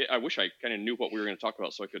 I wish I kind of knew what we were going to talk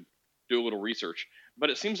about so I could do a little research. But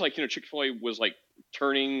it seems like Chick-fil-A was like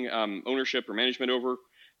turning ownership or management over,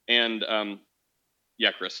 and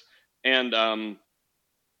Chris, and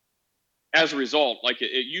as a result, like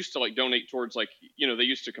it used to like donate towards like they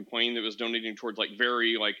used to complain that it was donating towards like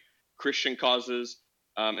very like Christian causes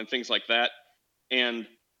and things like that, and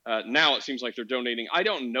now it seems like they're donating. I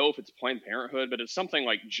don't know if it's Planned Parenthood, but it's something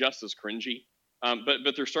like just as cringy.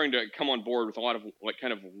 But they're starting to come on board with a lot of like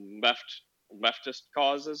kind of leftist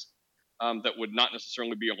causes that would not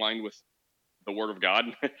necessarily be aligned with the Word of God.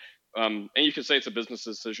 And you could say it's a business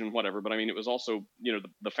decision, whatever. But I mean, it was also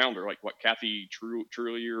the founder, like what Kathy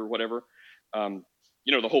Truly or whatever. The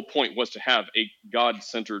whole point was to have a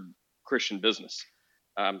God-centered Christian business.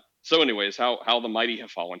 So, anyways, how the mighty have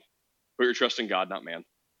fallen. Put your trust in God, not man.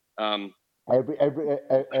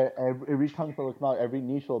 Every tongue shall acknowledge, every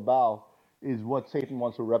knee shall bow, is what Satan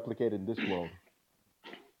wants to replicate in this world.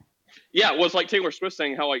 Yeah, it was like Taylor Swift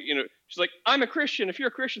saying how like she's like, I'm a Christian. If you're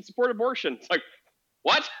a Christian, support abortion. It's like,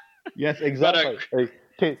 what? Yes, exactly.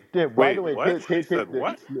 By the way, what?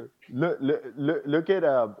 Look at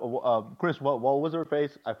Chris. What was her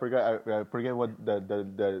face? I forget what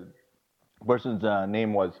the person's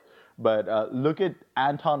name was. But look at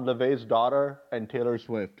Anton LaVey's daughter and Taylor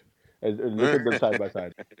Swift. Look at them side by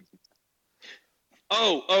side.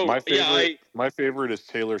 Oh, my favorite is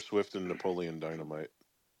Taylor Swift and Napoleon Dynamite.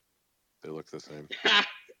 They look the same.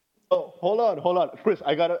 Oh, hold on, Chris.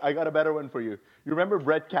 I got a better one for you. You remember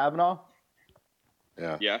Brett Kavanaugh?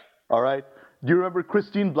 Yeah. Yeah. All right. Do you remember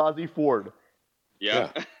Christine Blasey Ford?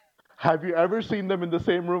 Yeah. Have you ever seen them in the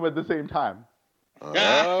same room at the same time?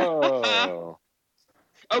 Oh.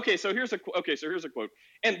 Okay, so here's a quote.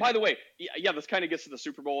 And by the way, yeah, this kind of gets to the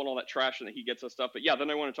Super Bowl and all that trash and that he gets and stuff. But yeah, then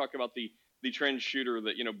I want to talk about the trans shooter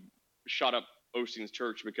that shot up Osteen's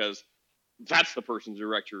church, because that's the person to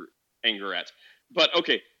direct your anger at. But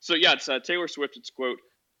okay, so yeah, it's Taylor Swift. It's quote: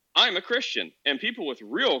 I'm a Christian, and people with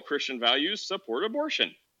real Christian values support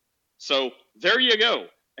abortion. So there you go.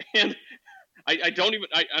 And I don't even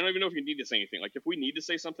know if you need to say anything. Like if we need to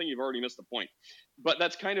say something, you've already missed the point. But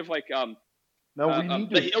that's kind of like No, we need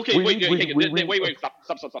to. okay, wait, stop.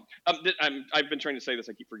 I've been trying to say this.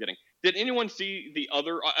 I keep forgetting. Did anyone see the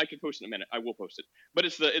other? I could post it in a minute. I will post it. But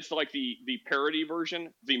it's like the parody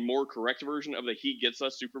version, the more correct version of the "He Gets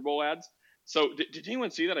Us" Super Bowl ads. So did anyone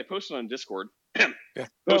see that? I posted on Discord. Yeah.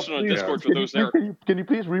 Posted on Discord for those there. Can you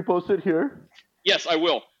please repost it here? Yes, I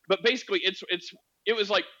will. But basically, it was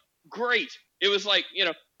like great. It was like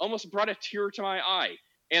almost brought a tear to my eye.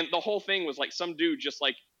 And the whole thing was like some dude just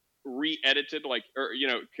like re-edited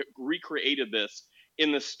recreated this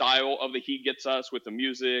in the style of the "He Gets Us" with the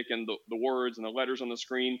music and the words and the letters on the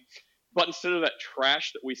screen. But instead of that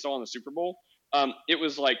trash that we saw in the Super Bowl, it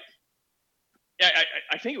was like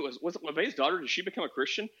I think it was it LeVay's daughter? Did she become a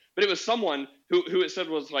Christian? But it was someone who it said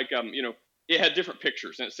was like it had different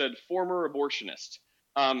pictures and it said former abortionist,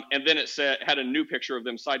 and then it had a new picture of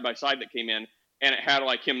them side by side that came in, and it had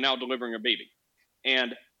like him now delivering a baby,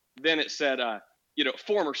 and then it said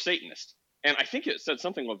former Satanist, and I think it said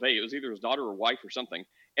something LeVay. It was either his daughter or wife or something,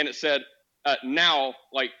 and it said now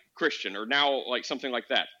like Christian or now like something like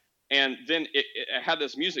that, and then it had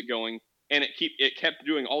this music going. And it kept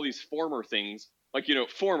doing all these former things, like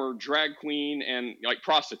former drag queen and like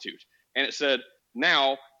prostitute. And it said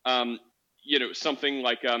now, something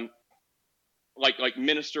like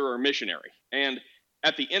minister or missionary. And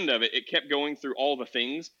at the end of it, it kept going through all the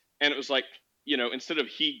things, and it was like instead of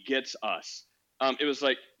 "He Gets Us," it was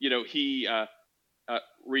like he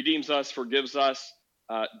redeems us, forgives us,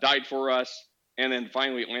 died for us, and then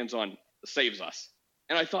finally it lands on saves us.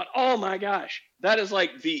 And I thought, oh my gosh, that is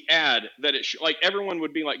like the ad that like everyone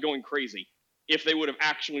would be like going crazy if they would have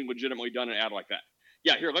actually legitimately done an ad like that.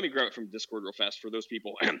 Yeah, here, let me grab it from Discord real fast for those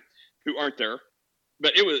people who aren't there.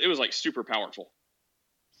 But it was like super powerful.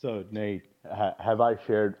 So Nate, have I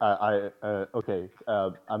shared? Okay.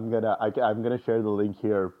 I'm gonna share the link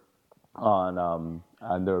here on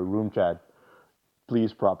the room chat.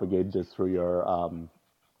 Please propagate this through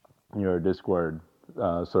your Discord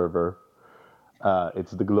server.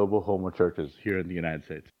 It's the Global Homo Churches here in the United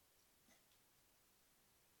States.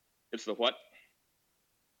 It's the what?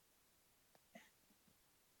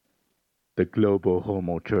 The Global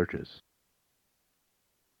Homo Churches.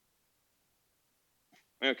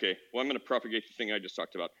 Okay, well, I'm going to propagate the thing I just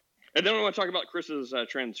talked about. And then I want to talk about Chris's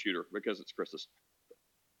trans shooter, because it's Chris's.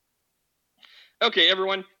 Okay,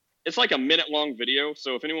 everyone, it's like a minute-long video,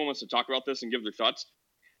 so if anyone wants to talk about this and give their thoughts.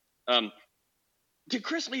 Did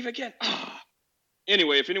Chris leave again?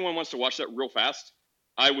 Anyway, if anyone wants to watch that real fast,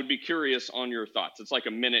 I would be curious on your thoughts. It's like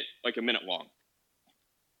a minute long.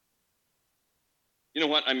 You know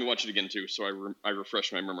what? I'm going to watch it again, too, so I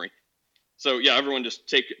refresh my memory. So, yeah, everyone just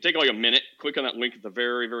take like a minute. Click on that link at the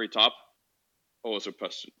very, very top. I'll also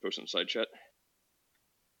post in side chat.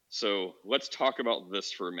 So let's talk about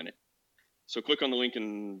this for a minute. So click on the link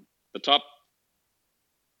in the top.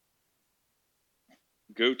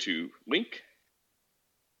 Go to link.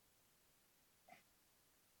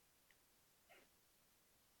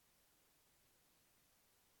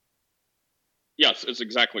 Yes, it's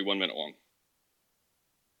exactly 1 minute long.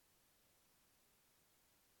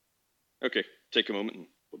 Okay, take a moment and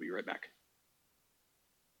we'll be right back.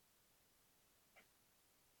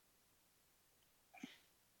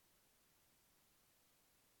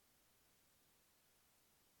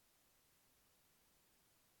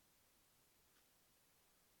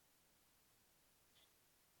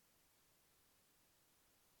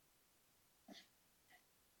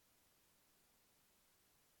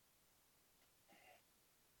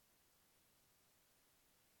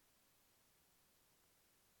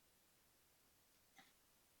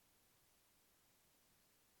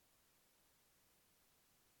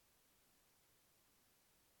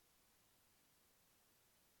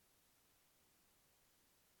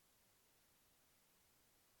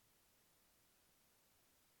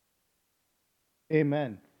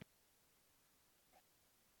 Amen.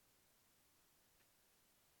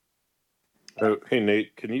 Oh, hey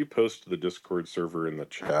Nate, can you post the Discord server in the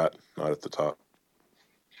chat, not at the top?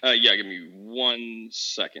 Yeah, give me 1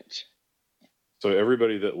 second. So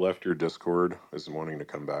everybody that left your Discord is wanting to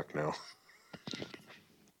come back now.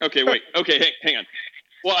 Okay, wait. Okay, hang on.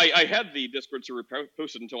 Well, I had the Discord server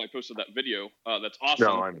posted until I posted that video. That's awesome.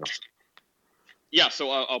 No, I know. Yeah, so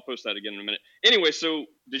I'll post that again in a minute. Anyway, so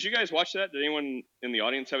did you guys watch that? Did anyone in the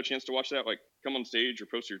audience have a chance to watch that? Like, come on stage or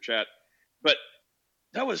post your chat. But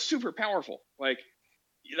that was super powerful. Like,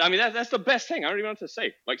 I mean, that's the best thing. I don't even know what to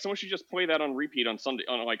say. Like, someone should just play that on repeat on Sunday,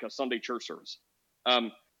 on like a Sunday church service.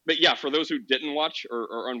 but yeah, for those who didn't watch or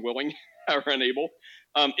are unwilling or unable,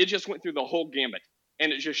 it just went through the whole gambit,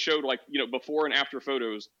 and it just showed like before and after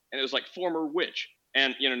photos, and it was like former witch,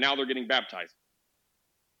 and now they're getting baptized,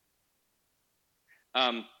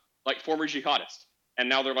 like former jihadist, and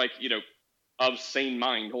now they're like of sane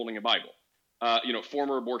mind holding a Bible,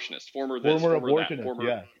 former abortionist, former this, Former former that, abortionist, former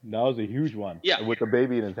yeah, that was a huge one. Yeah. With the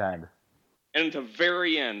baby in his hand. And at the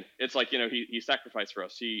very end, it's like, he sacrificed for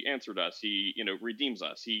us. He answered us. He, redeems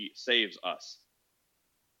us. He saves us.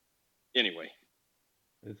 Anyway.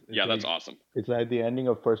 It's Yeah, like, that's awesome. It's like the ending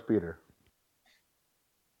of 1 Peter.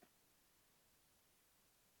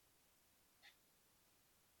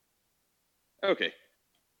 Okay.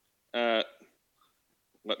 Let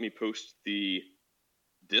me post the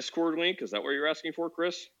Discord link. Is that what you're asking for,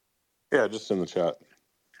 Chris? Yeah, just in the chat.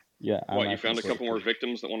 Yeah. What, you found a couple more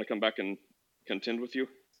victims that want to come back and contend with you?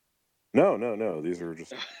 No. These are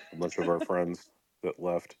just a bunch of our friends that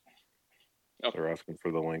left. Oh. They're asking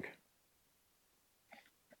for the link.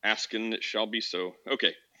 Asking it shall be so.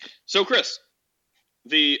 Okay. So, Chris,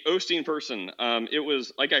 the Osteen person, it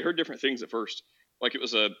was like I heard different things at first. Like it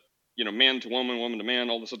was a, man to woman, woman to man,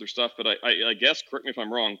 all this other stuff. But I guess, correct me if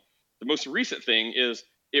I'm wrong, the most recent thing is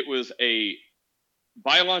it was a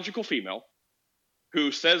biological female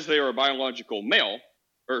who says they are a biological male,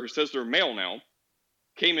 or who says they're male now,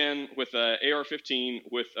 came in with a AR-15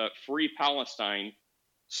 with Free Palestine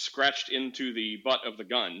scratched into the butt of the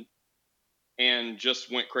gun and just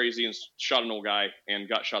went crazy and shot an old guy and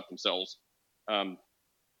got shot themselves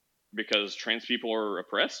because trans people are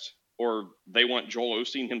oppressed, or they want Joel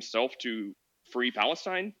Osteen himself to free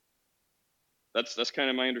Palestine. That's kind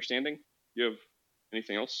of my understanding. You have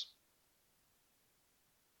anything else?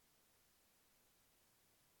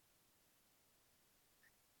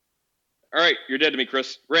 All right, you're dead to me,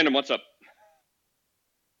 Chris. Random, what's up?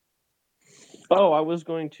 Oh, I was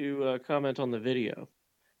going to comment on the video.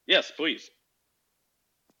 Yes, please.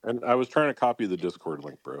 And I was trying to copy the Discord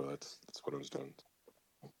link, bro. That's what I was doing.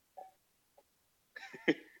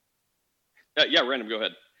 Yeah, Random, go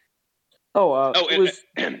ahead.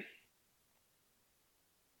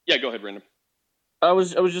 Yeah, go ahead, Random. I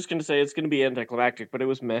was just going to say it's going to be anticlimactic, but it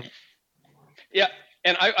was meh. Yeah,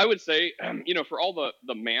 and I would say, for all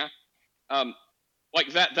the meh,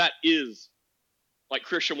 like that is like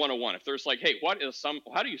Christian 101. If there's like, hey,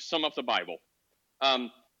 how do you sum up the Bible?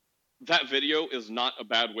 That video is not a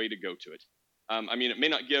bad way to go to it. I mean, it may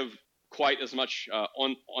not give quite as much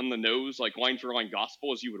on the nose, like line for line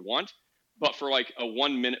gospel as you would want, but for like a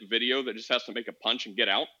 1 minute video that just has to make a punch and get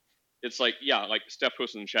out, it's like, yeah, like Steph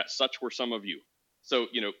posted in the chat, such were some of you. So,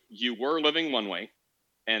 you were living one way,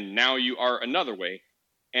 and now you are another way,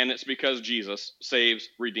 and it's because Jesus saves,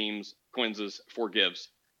 redeems, cleanses, forgives,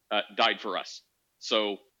 died for us.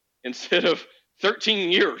 So instead of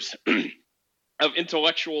 13 years of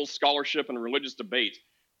intellectual scholarship and religious debate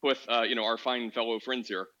with our fine fellow friends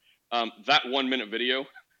here, that 1 minute video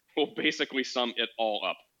will basically sum it all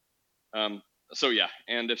up. So yeah,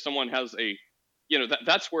 and if someone has a,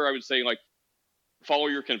 that's where I would say, like, follow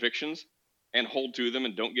your convictions and hold to them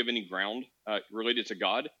and don't give any ground related to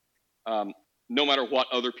God, no matter what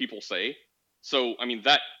other people say. So I mean,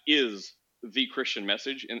 that is the Christian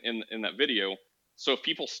message in that video. So if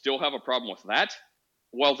people still have a problem with that,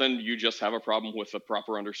 well, then you just have a problem with a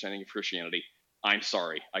proper understanding of Christianity. I'm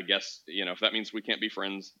sorry. I guess, if that means we can't be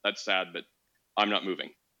friends, that's sad, but I'm not moving.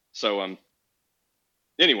 So,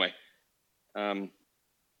 anyway, and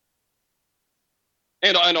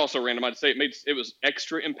also, Random, I'd say it was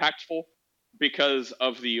extra impactful because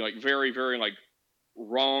of the like very, very like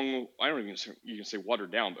wrong, I don't even say, you can say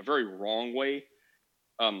watered down, but very wrong way.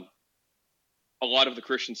 A lot of the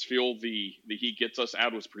Christians feel the He Gets Us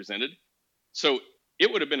ad was presented. So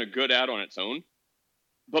it would have been a good ad on its own,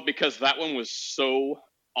 but because that one was so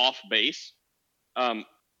off base,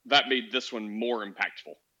 that made this one more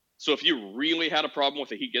impactful. So if you really had a problem with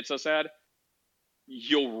the He Gets Us ad,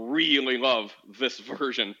 you'll really love this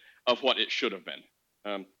version of what it should have been.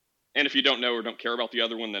 And if you don't know or don't care about the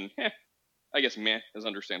other one, then I guess meh is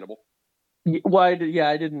understandable. Well, I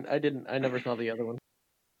never saw the other one.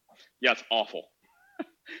 Yeah, it's awful.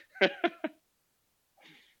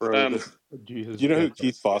 Bro, Jesus, you know who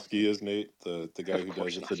Keith Foskey is, Nate? The guy who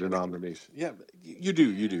does It's a Denomination. Yeah, you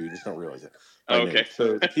do. You just don't realize it. Okay. Nate.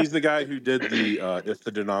 So he's the guy who did the If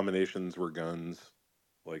the Denominations Were Guns,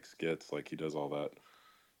 like skits, like he does all that.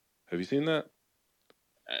 Have you seen that?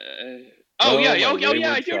 Yeah,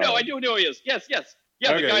 I do know. I do know he is. Yes. Yeah,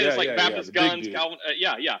 okay, the guy that's like Baptist guns, Calvin.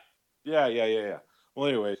 Yeah. Well,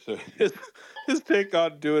 anyway, so his take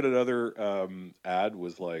on doing another ad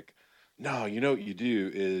was like, no, you know what you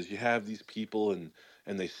do is you have these people and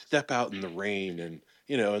and they step out in the rain, and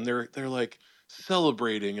and they're like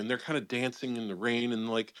celebrating, and they're kind of dancing in the rain, and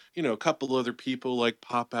like a couple other people like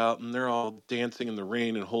pop out, and they're all dancing in the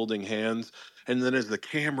rain and holding hands, and then as the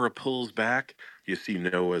camera pulls back, you see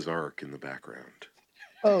Noah's Ark in the background.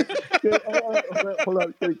 Oh, hold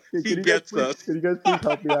on. Can He you gets us. Can you guys please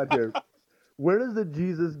help me out here? Where does the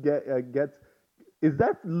Jesus gets? Is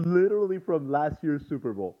that literally from last year's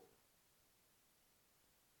Super Bowl?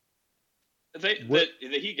 The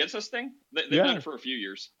He Gets Us thing? They've done it for a few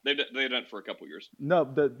years. They've done it for a couple years. No,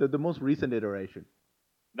 the most recent iteration.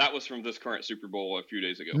 That was from this current Super Bowl a few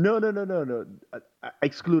days ago. No.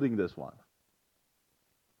 Excluding this one.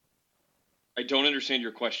 I don't understand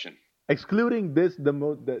your question. Excluding this,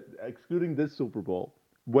 excluding this Super Bowl.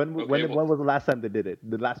 When was the last time they did it?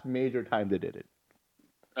 The last major time they did it?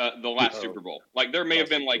 The last Super Bowl. Like there may have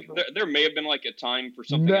been like a time for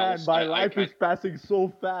something else. Man, my life is passing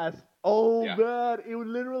so fast. Oh man, it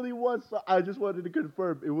literally was. I just wanted to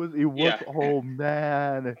confirm. It was. Yeah. Oh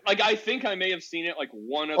man. Like I think I may have seen it like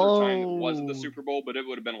one other time. It wasn't the Super Bowl, but it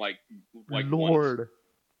would have been like Lord. Once.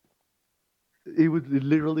 It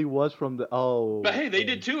literally was from the But hey, they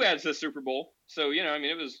did 2 ads this Super Bowl, so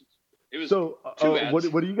it was. So 2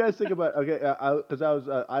 ads. What do you guys think about? Okay, because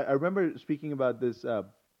I remember speaking about this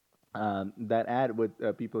that ad with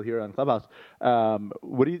people here on Clubhouse.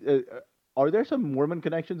 What do you? Are there some Mormon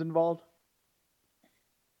connections involved?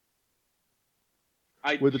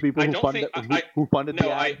 With the people who funded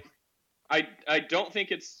the ad? I don't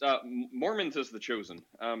think it's Mormons is the chosen.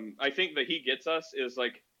 I think that He Gets Us is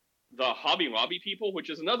like the Hobby Lobby people, which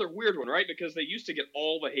is another weird one, right? Because they used to get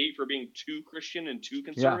all the hate for being too Christian and too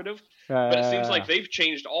conservative, but it seems like they've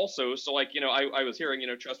changed also. So like I was hearing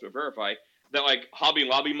Trust but Verify that like Hobby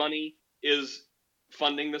Lobby money is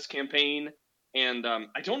funding this campaign, and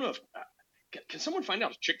I don't know if can someone find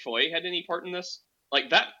out if Chick-fil-A had any part in this? Like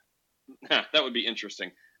that would be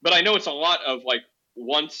interesting. But I know it's a lot of like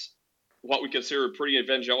once what we consider pretty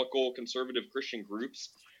evangelical, conservative Christian groups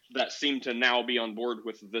that seem to now be on board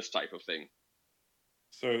with this type of thing.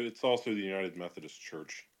 So it's also the United Methodist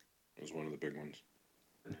Church is one of the big ones.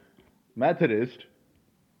 Methodist?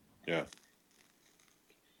 Yeah.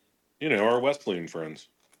 Our Wesleyan friends.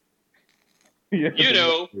 Yeah.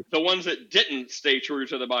 The ones that didn't stay true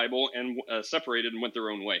to the Bible and separated and went their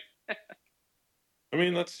own way. I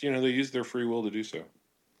mean, that's, they used their free will to do so.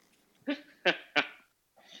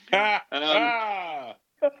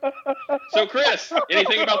 So, Chris,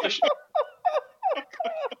 anything about the show?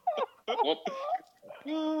 Well,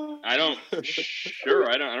 I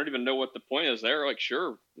don't even know what the point is there. Like,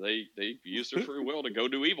 sure, they used their free will to go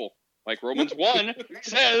do evil. Like Romans 1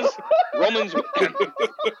 says,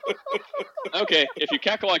 Okay, if you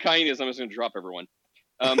cackle like hyenas, I'm just going to drop everyone.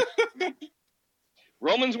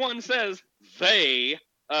 Romans 1 says they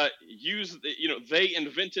they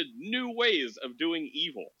invented new ways of doing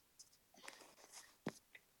evil.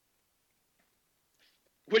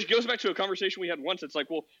 Which goes back to a conversation we had once. It's like,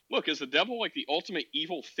 well, look, is the devil like the ultimate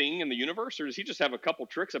evil thing in the universe, or does he just have a couple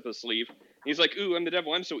tricks up his sleeve? And he's like, ooh, I'm the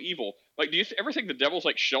devil, I'm so evil. Like, do you ever think the devil's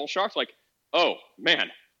like shell-shocked? Like, oh, man,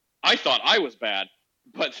 I thought I was bad,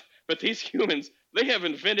 but these humans, they have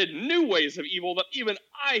invented new ways of evil that even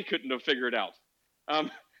I couldn't have figured out.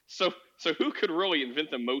 So who could really invent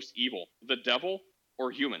the most evil, the devil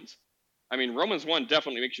or humans? I mean, Romans 1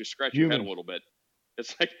 definitely makes you scratch your head a little bit.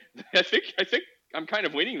 It's like, I think I'm kind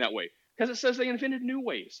of leaning that way because it says they invented new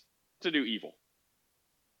ways to do evil.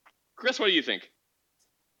 Chris, what do you think?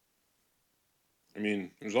 I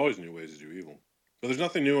mean, there's always new ways to do evil, but there's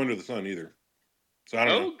nothing new under the sun either. So I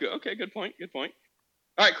don't know. Okay, good point. All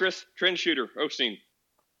right, Chris, trend shooter, Osteen.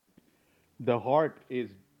 The heart is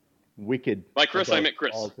wicked. By Chris, I meant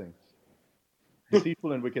Chris. All things.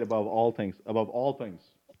 Deceitful and wicked above all things. Above all things.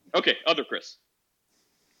 Okay, other Chris.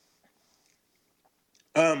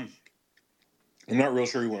 I'm not real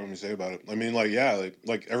sure what I'm going to say about it. I mean,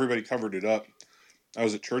 like everybody covered it up. I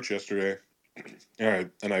was at church yesterday,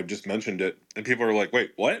 and I just mentioned it, and people are like,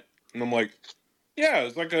 "Wait, what?" And I'm like, "Yeah,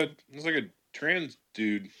 it's like a trans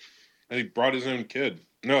dude, and he brought his own kid."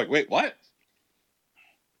 And they're like, "Wait, what?"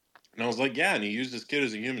 And I was like, "Yeah," and he used his kid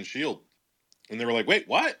as a human shield. And they were like, "Wait,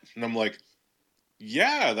 what?" And I'm like,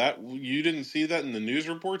 "Yeah, that you didn't see that in the news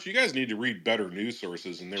reports? You guys need to read better news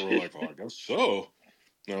sources." And they were like, "Oh, I guess so."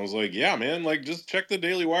 And I was like, "Yeah, man, like just check the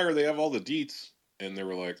Daily Wire. They have all the deets." And they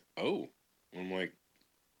were like, "Oh." And I'm like,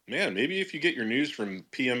 man, maybe if you get your news from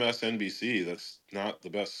PMS NBC, that's not the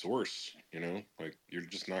best source, Like, you're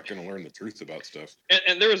just not going to learn the truth about stuff.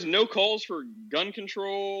 And there was no calls for gun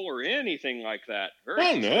control or anything like that.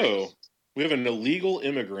 No. We have an illegal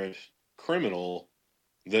immigrant criminal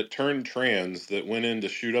that turned trans that went in to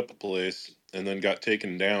shoot up a place and then got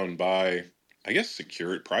taken down by, I guess,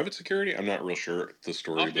 private security. I'm not real sure the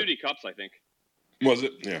story. Off-duty cops, I think. Was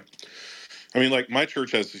it? Yeah. I mean, like, my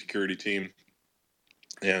church has a security team,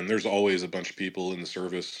 and there's always a bunch of people in the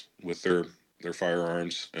service with their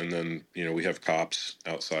firearms, and then we have cops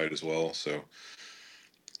outside as well. So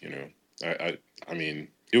I mean,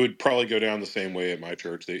 it would probably go down the same way at my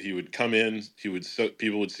church. That he would come in,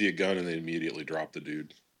 people would see a gun and they'd immediately drop the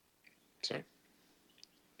dude. So.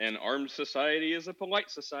 An armed society is a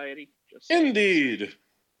polite society. Indeed.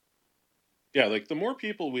 Yeah, like, the more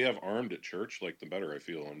people we have armed at church, like, the better I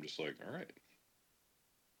feel. I'm just like, all right.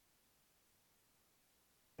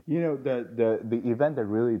 The event that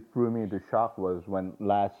really threw me into shock was when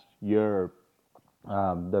last year,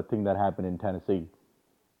 the thing that happened in Tennessee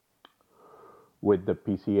with the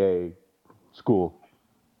PCA school.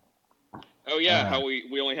 Oh yeah, how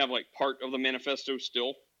we only have like part of the manifesto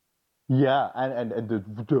still. Yeah, and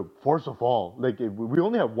the force of all, like, we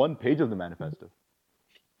only have one page of the manifesto,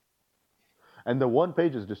 and the one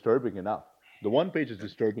page is disturbing enough.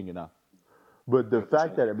 But the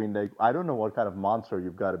fact that, I mean, like, I don't know what kind of monster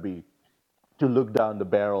you've got to be to look down the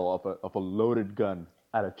barrel of a loaded gun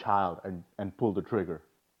at a child and pull the trigger.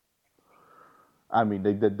 I mean,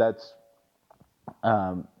 like, that's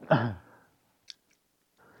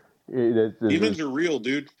Demons are real,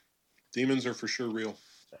 dude. Demons are for sure real.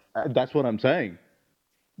 That's what I'm saying,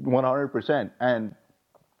 100%. And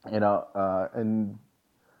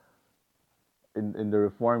in the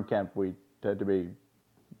reform camp, we tend to be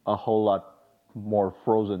a whole lot more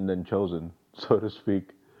frozen than chosen, so to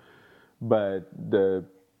speak. But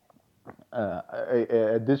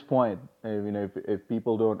at this point, if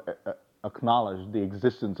people don't acknowledge the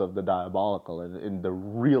existence of the diabolical in the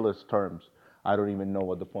realest terms, I don't even know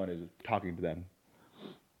what the point is of talking to them,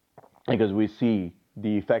 because we see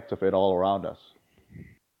the effects of it all around us.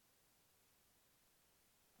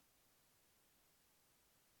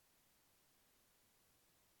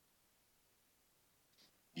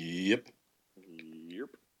 Yep.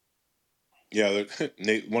 Yeah,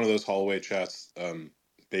 Nate, one of those hallway chats,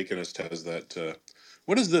 Baconist has that,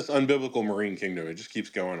 what is this unbiblical marine kingdom? It just keeps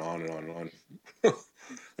going on and on and on. And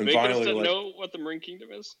Baconist finally, doesn't know what the marine kingdom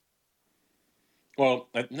is? Well,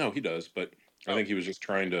 no, he does, but I think he was just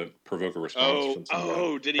trying to provoke a response.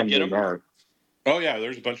 Did he get him? Oh, yeah,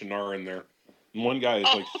 there's a bunch of Nar in there. And one guy is,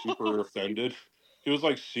 like, super offended. He was,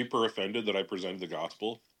 like, super offended that I presented the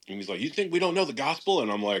gospel. And he's like, you think we don't know the gospel?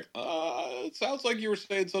 And I'm like, it sounds like you were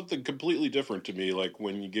saying something completely different to me, like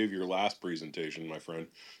when you gave your last presentation, my friend.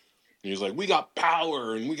 And he's like, we got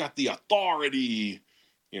power and we got the authority,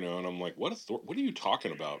 and I'm like, what are you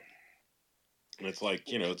talking about? And it's like,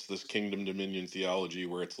 it's this kingdom dominion theology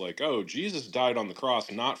where it's like, oh, Jesus died on the cross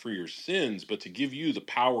not for your sins, but to give you the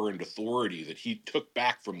power and authority that he took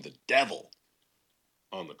back from the devil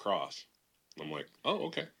on the cross. I'm like, oh,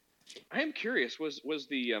 okay. I am curious, was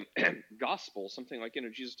the gospel something like,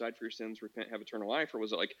 Jesus died for your sins, repent, have eternal life? Or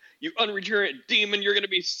was it like, you unregenerate demon, you're going to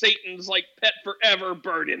be Satan's like pet forever,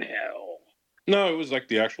 burn in hell? No, it was like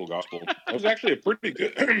the actual gospel. It was actually a pretty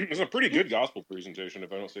good gospel presentation,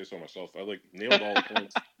 if I don't say so myself. I nailed all the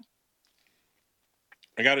points.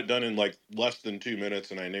 I got it done in like less than 2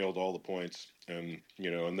 minutes, and I nailed all the points. And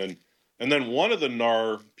and then one of the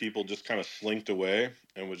NAR people just kind of slinked away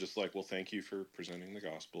and was just like, "Well, thank you for presenting the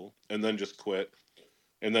gospel," and then just quit.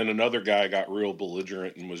 And then another guy got real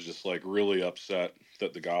belligerent and was just like really upset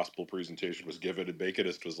that the gospel presentation was given. And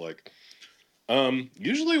Baconist was like,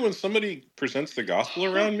 usually when somebody presents the gospel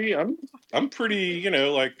around me, I'm pretty,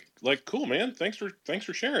 like cool, man. Thanks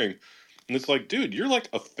for sharing. And it's like, dude, you're like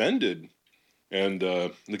offended. And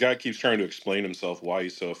the guy keeps trying to explain himself why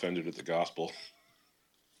he's so offended at the gospel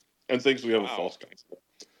and thinks we have a false gospel.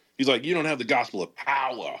 He's like, you don't have the gospel of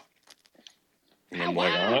power. And I'm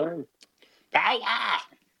like, all right, power.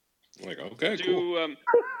 I'm like, okay, cool.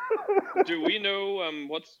 Do we know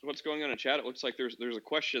what's going on in chat? It looks like there's a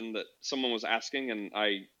question that someone was asking, and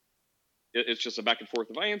it's just a back and forth.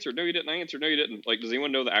 If I answered, no, you didn't. I answered, no, you didn't. Like, does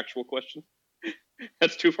anyone know the actual question?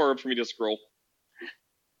 That's too far up for me to scroll.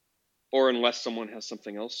 Or unless someone has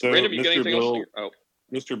something else. So, Random, you got anything else?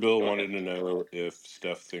 Mr. Bill wanted to know if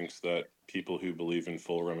Steph thinks that people who believe in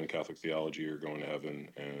full Roman Catholic theology are going to heaven,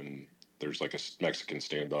 and there's like a Mexican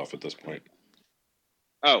standoff at this point.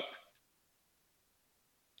 Oh.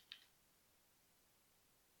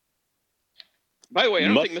 By the way,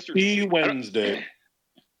 I don't think Mr. Wednesday.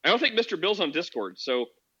 I don't think Mr. Bill's on Discord, so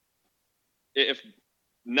if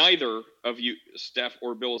neither of you, Steph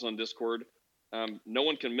or Bill, is on Discord, no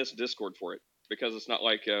one can miss Discord for it, because it's not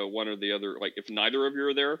like one or the other. Like, if neither of you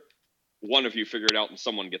are there, one of you figure it out and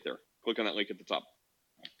someone get there. Click on that link at the top.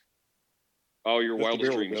 All your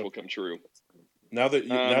wildest dreams will come true. Now that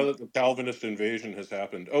the Calvinist invasion has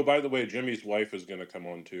happened. Oh, by the way, Jimmy's wife is going to come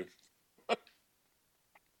on too.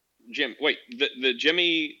 Jim, wait, the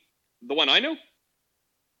Jimmy, the one I know?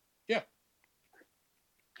 Yeah.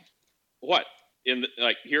 What?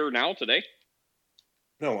 Like here now today?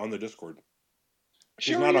 No, on the Discord.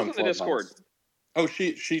 She's not on the Discord. Oh,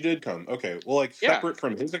 she did come. Okay, well, like separate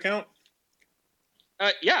from his account.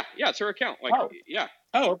 Yeah, it's her account. Like, yeah.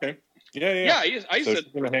 Oh, okay. Yeah. I used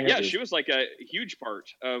to. She was like a huge part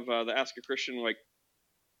of the Ask a Christian, like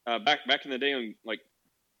back in the day, on like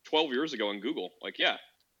 12 years ago on Google. Like, yeah,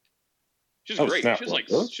 she's great. Snap.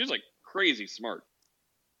 She's like crazy smart.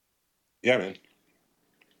 Yeah, man.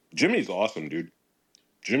 Jimmy's awesome, dude.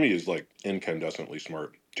 Jimmy is like incandescently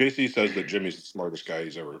smart. JC says that Jimmy's the smartest guy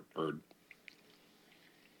he's ever heard.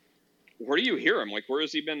 Where do you hear him? Like, where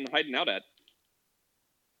has he been hiding out at?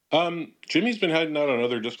 Jimmy's been hiding out on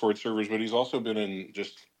other Discord servers, but he's also been in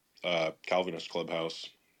just Calvinist Clubhouse.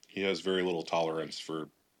 He has very little tolerance for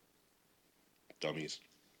dummies.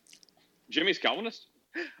 Jimmy's Calvinist?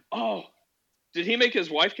 Oh, did he make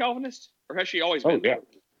his wife Calvinist, or has she always been? Oh, yeah,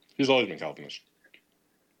 he's always been Calvinist.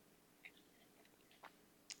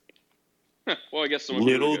 Well, I guess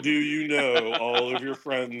little do you know, all of your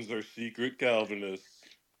friends are secret Calvinists.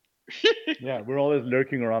 Yeah, we're always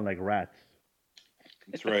lurking around like rats.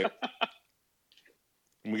 That's right.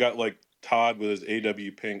 And we got like Todd with his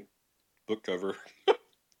A.W. Pink book cover.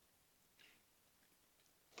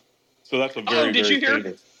 So that's a very. Oh, did you hear?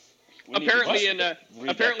 Famous. Apparently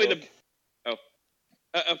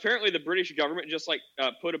the British government just like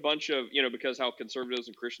put a bunch of, because how conservatives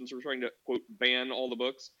and Christians were trying to quote ban all the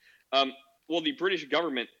books. Well, the British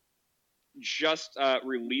government just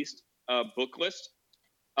released a book list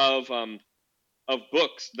of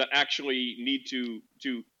books that actually need to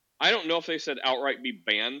I don't know if they said outright be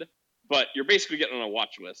banned, but you're basically getting on a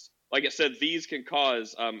watch list. Like it said, these can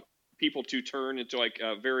cause people to turn into like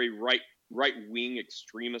very right wing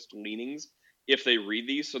extremist leanings if they read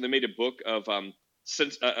these. So they made a book of a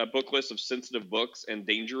book list of sensitive books and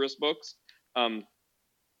dangerous books. And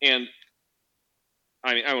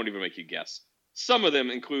I mean, I won't even make you guess. Some of them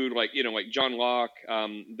include like John Locke.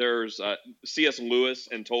 There's C.S. Lewis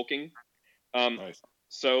and Tolkien. Nice.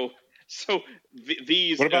 So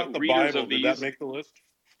these. What about the readers Bible? of these, did that make the list?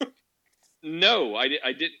 No, I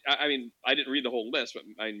did. I mean, I didn't read the whole list, but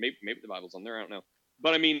maybe the Bible's on there. I don't know.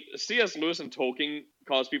 But I mean, C.S. Lewis and Tolkien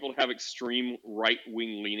cause people to have extreme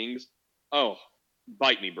right-wing leanings. Oh,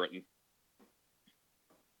 bite me, Britain.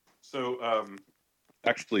 So,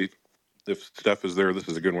 actually, if Steph is there, this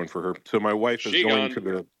is a good one for her. So my wife is going to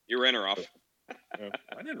the. You ran her off. I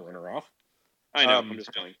didn't run her off. I know. I'm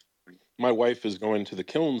just going. My wife is going to the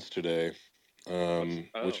Kilns today,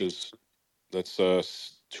 that's a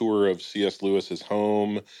tour of C.S. Lewis's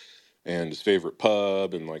home and his favorite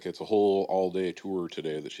pub, and like it's a whole all-day tour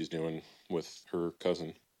today that she's doing with her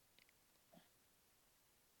cousin.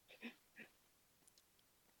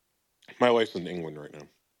 My wife's in England right now.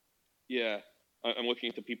 Yeah, I'm looking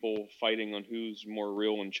at the people fighting on who's more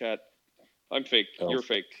real in chat. I'm fake. Oh. You're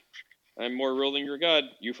fake. I'm more real than your god.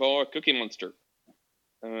 You follow a Cookie Monster.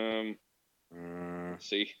 Let's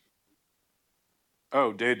see.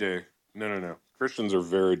 Oh, Day. No. Christians are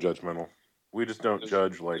very judgmental. We just don't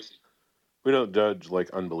judge like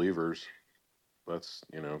unbelievers. That's,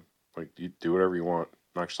 like you do whatever you want.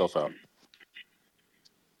 Knock yourself out.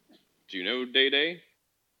 Do you know Day?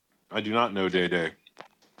 I do not know Day.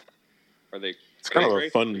 Are they? It's kind of a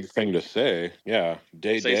fun thing to say. Yeah.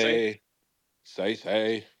 Day.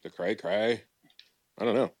 Say. The cray. I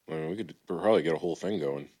don't know. I mean, we could probably get a whole thing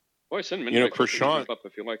going. Boy, send me Prashant up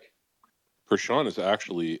if you like. Prashant is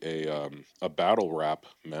actually a battle rap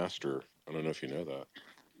master. I don't know if you know that.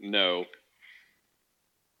 No.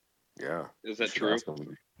 Yeah. Is that true?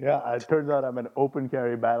 Yeah, it turns out I'm an open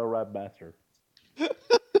carry battle rap master.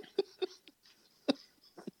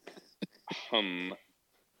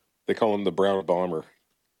 They call him the Brown Bomber.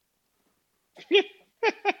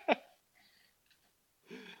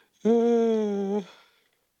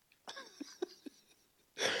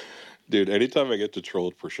 Dude, anytime I get to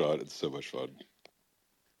troll Prashant, it's so much fun.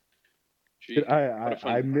 If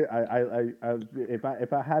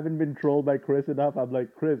I haven't been trolled by Chris enough, I'm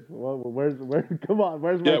like, Chris, where's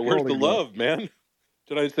where's the love, man?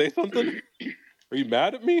 Did I say something? Are you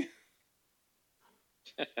mad at me?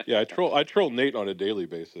 Yeah, I troll Nate on a daily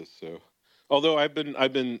basis. So, although I've been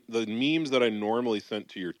the memes that I normally sent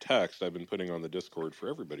to your text, I've been putting on the Discord for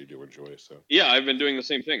everybody to enjoy. So yeah, I've been doing the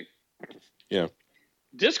same thing. Yeah,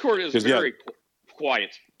 Discord is very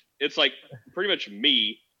quiet. it's like pretty much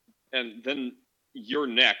me, and then you're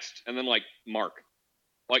next, and then like Mark.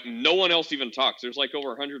 Like no one else even talks. There's like over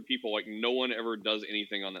 100 people. Like no one ever does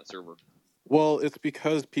anything on that server. Well, it's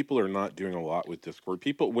because people are not doing a lot with Discord.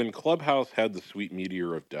 People, when Clubhouse had the sweet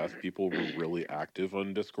meteor of death, people were really active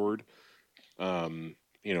on Discord. And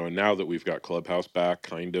now that we've got Clubhouse back,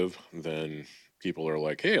 kind of, then people are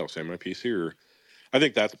like, "Hey, I'll send my piece here." I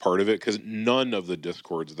think that's part of it, because none of the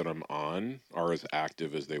Discords that I'm on are as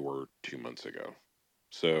active as they were 2 months ago.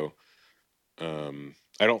 So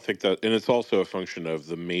I don't think that, and it's also a function of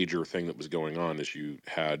the major thing that was going on is you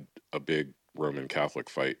had a big Roman Catholic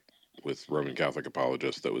fight with Roman Catholic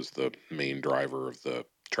apologists that was the main driver of the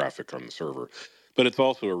traffic on the server. But it's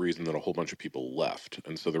also a reason that a whole bunch of people left.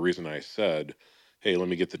 And so the reason I said, hey, let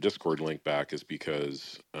me get the Discord link back is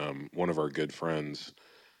because one of our good friends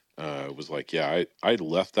was like, yeah, I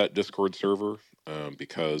left that Discord server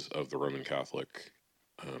because of the Roman Catholic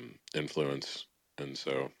influence. And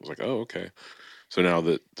so I was like, oh, okay. So now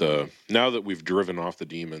that we've driven off the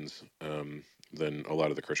demons, then a lot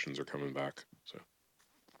of the Christians are coming back. So,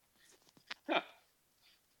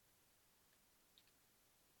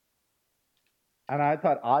 And I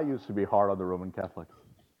thought I used to be hard on the Roman Catholics.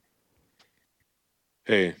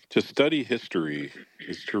 hey, to study history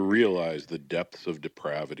is to realize the depths of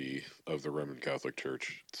depravity of the Roman Catholic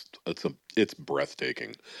Church. It's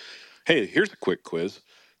breathtaking. Hey, here's a quick quiz: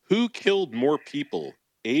 who killed more people,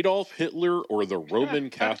 Adolf Hitler or the Roman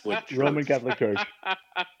Catholic Church? Roman Catholic Church.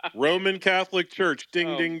 Roman Catholic Church. Ding,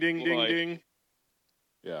 Oh, ding, ding, boy. ding, ding.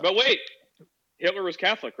 Yeah. But wait, Hitler was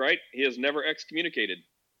Catholic, right? He is never excommunicated.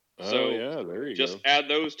 So yeah, there you just go. add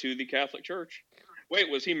those to the Catholic Church. Wait,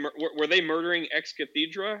 was he? Were they murdering ex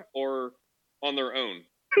cathedra or on their own?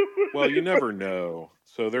 Well, you never know.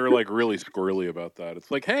 So they're like really squirrely about that.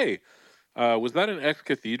 It's like, hey, was that an ex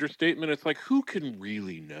cathedra statement? It's like, who can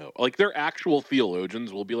really know? Like their actual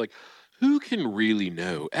theologians will be like, who can really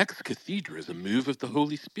know? Ex cathedra is a move of the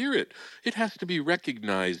Holy Spirit. It has to be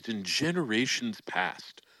recognized in generations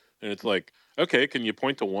past. And it's like, okay, can you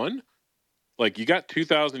point to one? Like, you got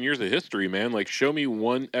 2,000 years of history, man. Like, show me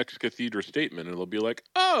one ex cathedra statement, and it'll be like,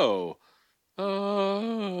 oh,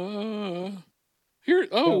 here,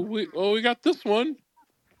 we got this one.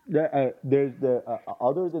 There's the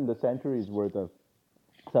other than the centuries worth of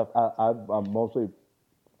stuff. I've mostly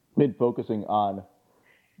been focusing on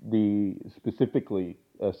the specifically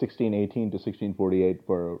 1618 to 1648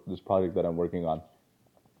 for this project that I'm working on,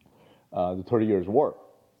 the 30 Years' War,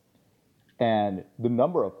 and the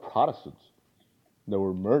number of Protestants that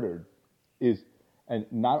were murdered is, and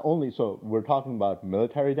not only so, we're talking about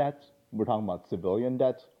military deaths, we're talking about civilian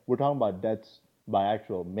deaths, we're talking about deaths by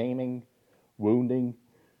actual maiming, wounding.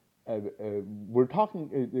 We're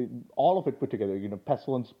talking all of it put together.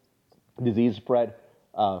 Pestilence, disease spread,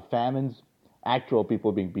 famines, actual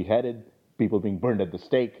people being beheaded, people being burned at the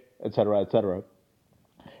stake, etc., etc.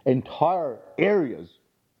 Entire areas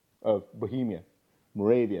of Bohemia,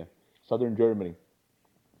 Moravia, southern Germany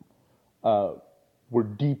were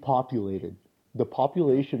depopulated. The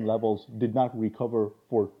population levels did not recover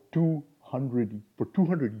for 200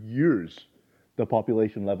 years. The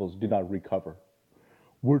population levels did not recover.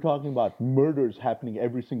 We're talking about murders happening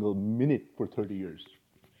every single minute for 30 years.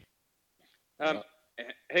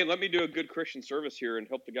 Hey, let me do a good Christian service here and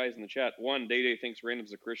help the guys in the chat. One, Day thinks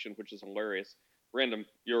Random's a Christian, which is hilarious. Random,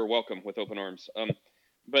 you're welcome with open arms.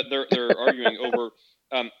 But they're arguing over.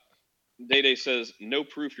 Day says no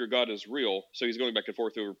proof your God is real, so he's going back and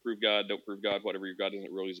forth over prove God, don't prove God, whatever your God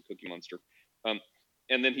isn't real, he's a cookie monster.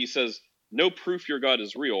 And then he says no proof your God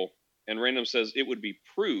is real, and Random says it would be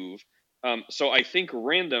prove. So I think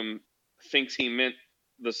Random thinks he meant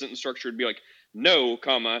the sentence structure would be like no,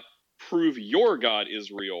 comma, prove your God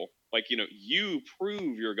is real. Like, you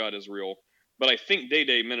prove your God is real. But I think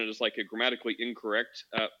Day meant it as like a grammatically incorrect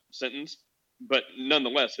sentence. But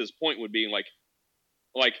nonetheless, his point would be like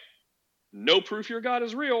no proof your God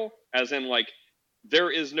is real, as in like there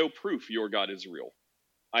is no proof your God is real.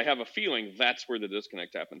 I have a feeling that's where the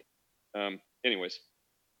disconnect happened. Anyways,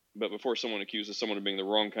 but before someone accuses someone of being the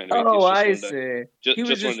wrong kind of atheist, I see. He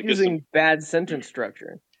was just using bad sentence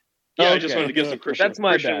structure. Yeah, okay. I just wanted to get some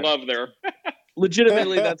Christian love there.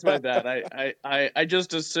 Legitimately, that's my bad. I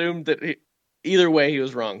just assumed that either way he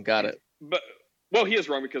was wrong. Got it. But well, he is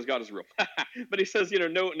wrong because God is real. But he says,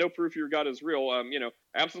 no proof your God is real.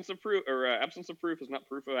 Absence of proof is not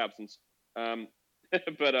proof of absence. But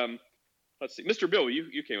let's see, Mr. Bill,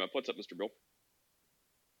 you came up. What's up, Mr. Bill?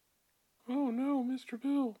 Oh no, Mr.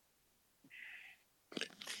 Bill.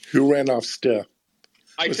 Who ran off Steph?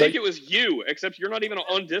 I think it was you, except you're not even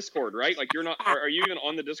on Discord, right? Like you're not. Are you even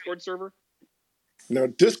on the Discord server? Now,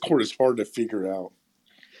 Discord is hard to figure out.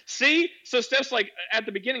 See? So Steph's like, at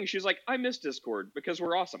the beginning, she was like, I miss Discord because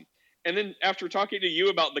we're awesome. And then after talking to you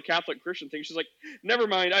about the Catholic Christian thing, she's like, never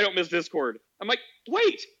mind, I don't miss Discord. I'm like,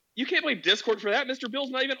 wait, you can't blame Discord for that? Mr. Bill's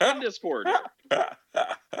not even on Discord.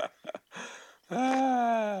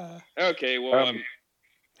 Okay, well,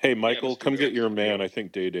 hey, Michael, yeah, come get your man. I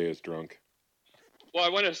think Day Day is drunk. Well, I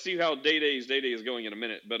want to see how Day Day is going in a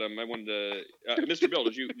minute, but I wanted to, Mr. Bill,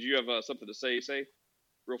 did you have something to say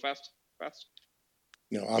real fast?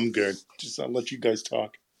 No, I'm good. I'll let you guys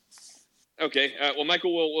talk. Okay. Well,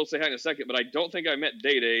 Michael, we'll say hi in a second, but I don't think I met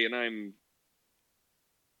Day Day, and I'm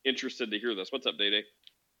interested to hear this. What's up, Day Day?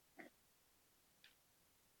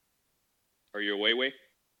 Are you away?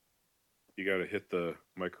 You got to hit the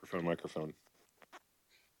microphone.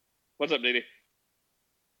 What's up, Day Day?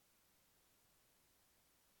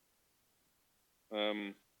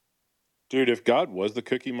 Dude, if God was the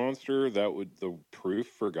Cookie Monster, the proof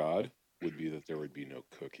for God would be that there would be no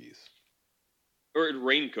cookies. Or it'd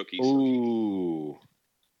rain cookies. Ooh.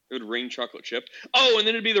 It would rain chocolate chip. Oh, and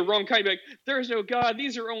then it'd be the wrong kind. Like, there's no God.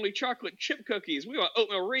 These are only chocolate chip cookies. We want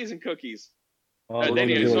oatmeal raisin cookies.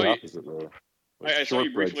 Davey, I saw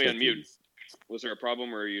you briefly on mute. Was there a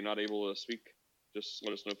problem, or are you not able to speak? Just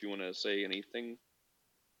let us know if you want to say anything.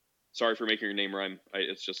 Sorry for making your name rhyme.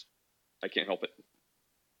 It's just, I can't help it.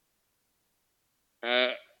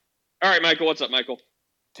 All right, Michael. What's up, Michael?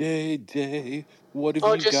 Day, what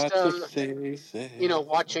have you got to say? You know,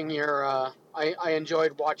 watching your, I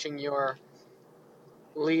enjoyed watching your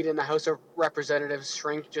lead in the House of Representatives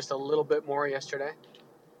shrink just a little bit more yesterday.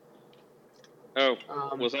 Oh,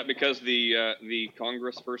 was that because the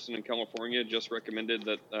congressperson in California just recommended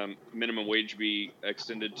that minimum wage be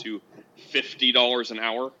extended to $50 an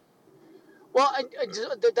hour? Well,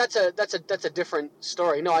 that's a different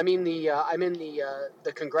story. No, I mean I'm in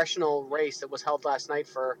the congressional race that was held last night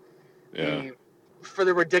for the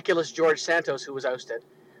ridiculous George Santos, who was ousted.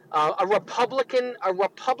 A Republican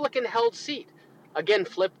held seat, again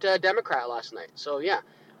flipped Democrat last night. So yeah,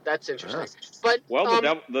 that's interesting. But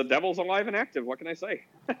the devil's alive and active. What can I say?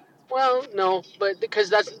 Well, no, but because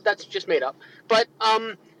that's just made up. But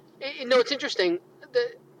it's interesting.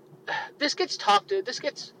 This gets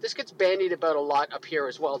bandied about a lot up here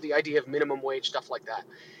as well. The idea of minimum wage, stuff like that,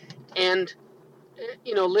 and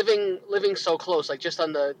living so close, like just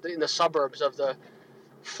in the suburbs of the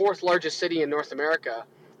fourth largest city in North America,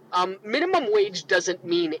 minimum wage doesn't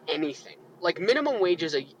mean anything. Like minimum wage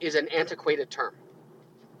is an antiquated term.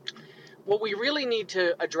 What we really need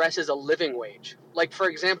to address is a living wage. Like, for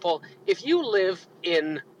example, if you live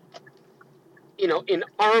in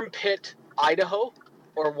Armpit, Idaho,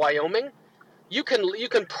 or Wyoming, you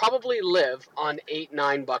can probably live on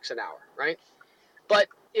 $8-9 an hour, right? But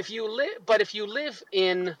if you live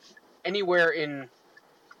in anywhere in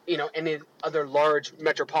any other large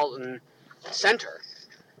metropolitan center,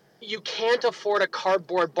 you can't afford a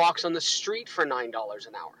cardboard box on the street for $9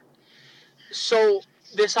 an hour. So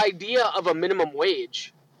this idea of a minimum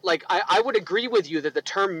wage, like I would agree with you that the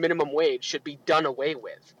term minimum wage should be done away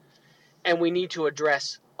with, and we need to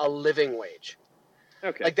address a living wage.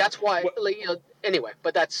 Okay. Like that's why. Anyway,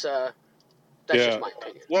 but that's just my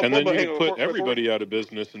opinion. Well, and then you can put everybody out of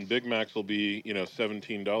business, and Big Macs will be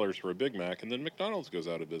 $17 for a Big Mac, and then McDonald's goes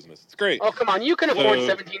out of business. It's great. Oh come on, you can afford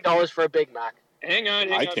 $17 for a Big Mac. Hang on.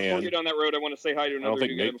 Before we get on that road, I want to say hi to another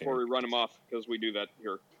guy before we run him off, because we do that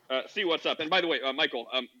here. See what's up. And by the way, Michael,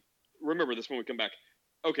 remember this when we come back.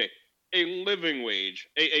 Okay, a living wage,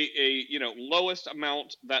 a lowest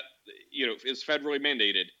amount that is federally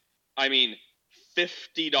mandated. I mean,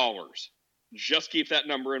 $50. Just keep that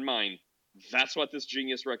number in mind. That's what this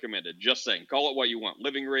genius recommended. Just saying. Call it what you want.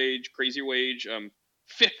 Living wage, crazy wage.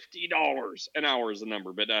 $50 an hour is the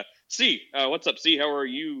number. But C, what's up, C? How are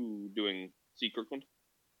you doing, C. Kirkland?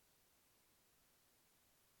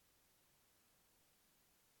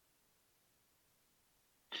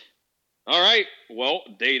 All right. Well,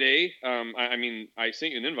 Day. I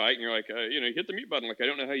sent you an invite, and you're like, hit the mute button. Like, I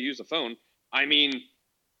don't know how you use a phone. I mean,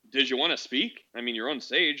 did you want to speak? I mean, you're on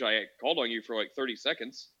stage. I called on you for like 30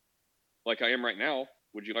 seconds, like I am right now.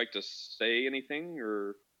 Would you like to say anything,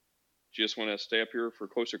 or do you just want to stay up here for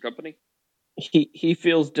closer company? He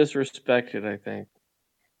feels disrespected, I think.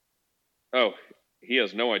 Oh, he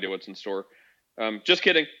has no idea what's in store. Just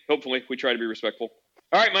kidding. Hopefully, we try to be respectful.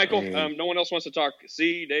 All right, Michael. No one else wants to talk.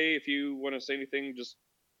 See, Day, if you want to say anything, just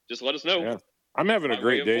let us know. Yeah. I'm having a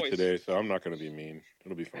great day today, so I'm not going to be mean.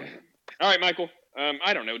 It'll be fine. All right, Michael.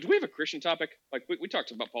 I don't know. Do we have a Christian topic? Like, we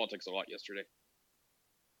talked about politics a lot yesterday.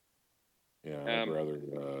 Yeah, I'd rather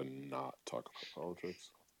not talk about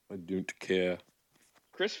politics. I don't care.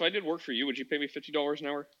 Chris, if I did work for you, would you pay me $50 an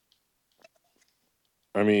hour?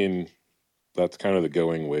 I mean, that's kind of the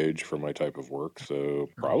going wage for my type of work, so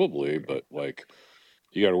probably. But like,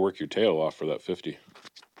 you got to work your tail off for that 50.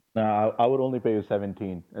 No, I would only pay you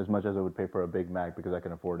 17, as much as I would pay for a Big Mac because I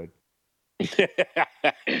can afford it.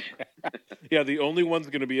 Yeah, the only ones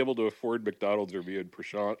going to be able to afford McDonald's are me and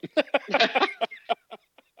Prashant.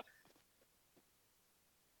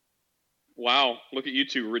 Wow, look at you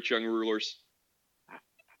two rich young rulers.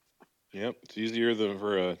 Yep, it's easier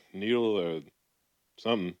for a needle or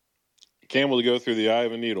something. Camel to go through the eye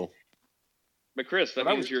of a needle. But Chris, that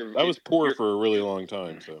means I was poor for a really long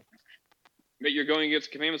time, so. But you're going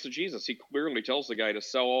against the commandments of Jesus. He clearly tells the guy to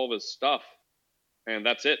sell all of his stuff, and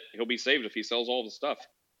that's it. He'll be saved if he sells all the stuff.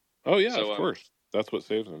 Oh yeah, so, of course. That's what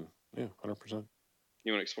saves him. Yeah, 100%.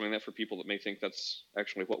 You want to explain that for people that may think that's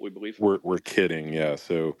actually what we believe? We're kidding, yeah.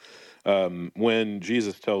 So, when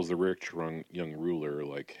Jesus tells the rich young ruler,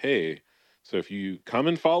 like, "Hey, so if you come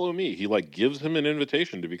and follow me," he like gives him an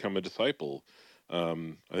invitation to become a disciple.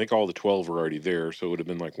 I think all the 12 were already there, so it would have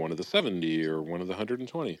been like one of the 70 or one of the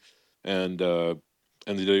 120, and the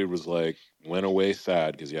dude was like went away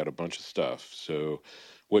sad because he had a bunch of stuff. So,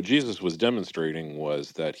 what Jesus was demonstrating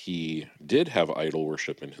was that he did have idol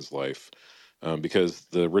worship in his life. Because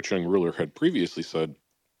the rich young ruler had previously said,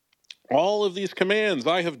 "All of these commands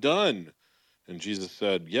I have done." And Jesus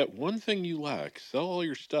said, "Yet one thing you lack. Sell all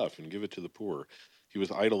your stuff and give it to the poor." He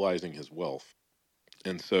was idolizing his wealth.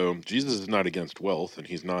 And so Jesus is not against wealth, and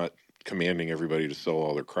he's not commanding everybody to sell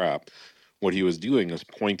all their crap. What he was doing is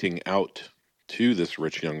pointing out to this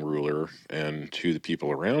rich young ruler and to the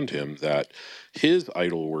people around him that his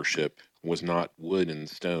idol worship was not wood and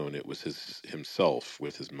stone. It was himself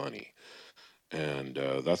with his money. And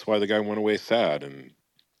that's why the guy went away sad and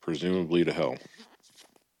presumably to hell.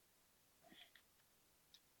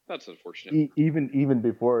 That's unfortunate. Even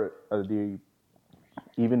before the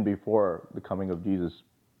coming of Jesus,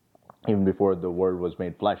 even before the Word was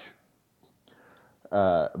made flesh,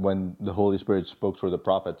 when the Holy Spirit spoke through the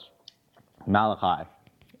prophets, Malachi,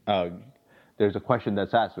 there's a question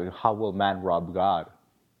that's asked: how will man rob God?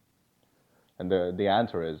 And the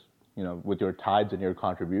answer is, with your tithes and your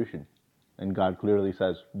contribution. And God clearly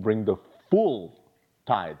says, bring the full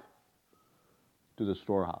tithe to the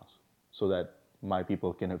storehouse so that my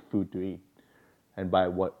people can have food to eat. And by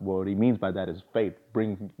what he means by that is faith.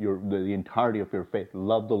 Bring the entirety of your faith.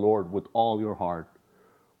 Love the Lord with all your heart,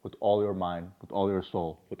 with all your mind, with all your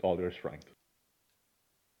soul, with all your strength.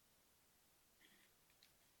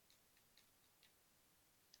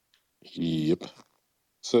 Yep.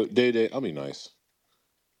 So, Day, I'll be nice.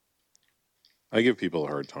 I give people a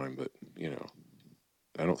hard time, but,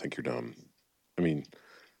 I don't think you're dumb. I mean,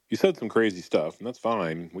 you said some crazy stuff, and that's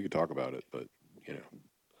fine. We could talk about it, but,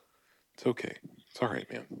 it's okay. It's all right,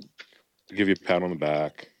 man. I'll give you a pat on the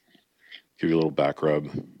back, give you a little back rub.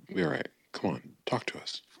 We'll be all right. Come on, talk to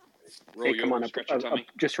us. Hey, come on,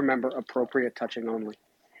 just remember, appropriate touching only.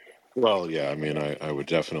 Well, yeah, I mean, I would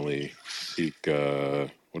definitely seek,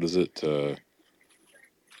 what is it?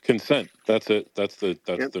 Consent. That's it. That's the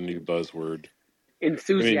new buzzword.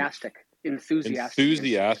 Enthusiastic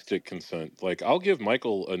consent. Like, I'll give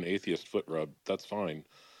Michael an atheist foot rub. That's fine.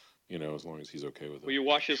 As long as he's okay with it. Will you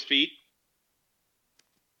wash his feet?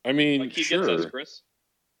 I mean, like he sure. gets us, Chris.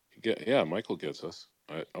 Yeah, Michael gets us.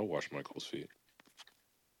 I'll wash Michael's feet.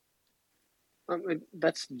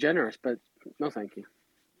 That's generous, but no, thank you.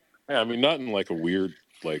 Yeah, I mean, not in like a weird,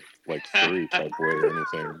 like furry type way or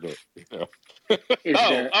anything, but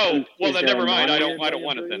well then never mind. I don't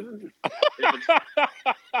want it then.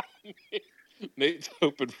 Nate's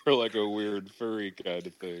hoping for like a weird furry kind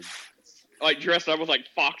of thing. Like dressed up with like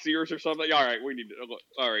fox ears or something. All right, we need to.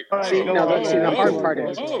 All right. The hard part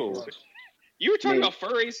is. You were talking about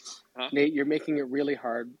furries, huh? Nate. You're making it really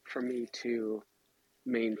hard for me to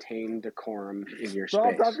maintain decorum in your space.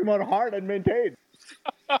 Stop talking about hard and maintain.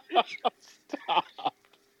 Stop!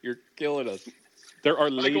 You're killing us. There are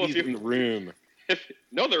ladies in the room.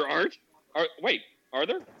 No, there aren't. Wait, are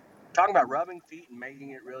there? Talking about rubbing feet and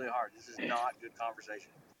making it really hard. This is not good conversation.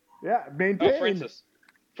 Yeah, maintain. Oh, Francis.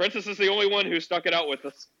 Francis is the only one who stuck it out with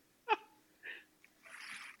us.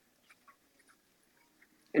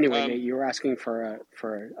 Anyway, Nate, you were asking for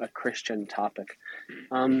a Christian topic.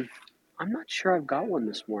 I'm not sure I've got one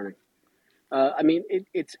this morning. I mean,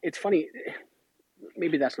 it's funny.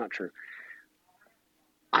 Maybe that's not true.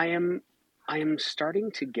 I am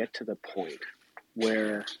starting to get to the point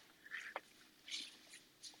where.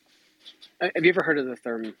 Have you ever heard of the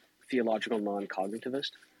term theological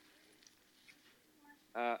non-cognitivist?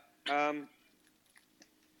 I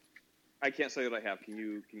can't say that I have. Can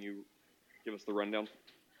you Give us the rundown.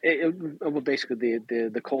 Well, basically,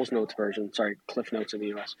 the Coles Notes version, sorry, Cliff Notes in the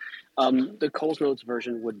U.S. The Coles Notes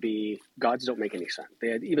version would be gods don't make any sense.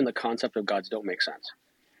 Even the concept of gods don't make sense.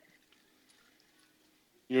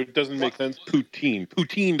 It doesn't make sense. Poutine.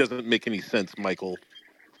 Poutine doesn't make any sense, Michael.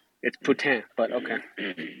 It's Poutin, but okay.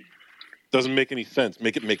 Doesn't make any sense.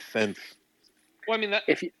 Make it make sense. Well, I mean that.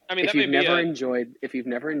 If you've never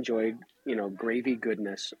enjoyed, gravy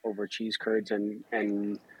goodness over cheese curds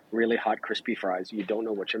and really hot crispy fries, you don't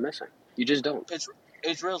know what you're missing. You just don't.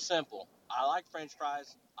 It's real simple. I like French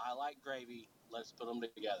fries. I like gravy. Let's put them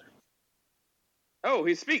together. Oh,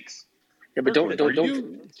 he speaks. Yeah, but don't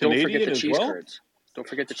forget the cheese well? curds. Don't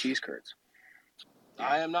forget the cheese curds.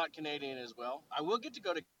 I am not Canadian as well. I will get to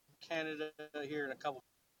go to Canada here in a couple.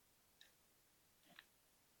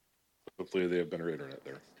 Hopefully they have better internet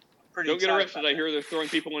there. Don't get arrested. I hear they're throwing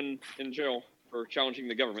people in jail for challenging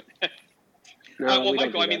the government. No, well, we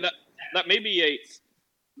don't Michael, do that. that may be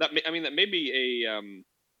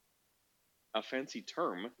a fancy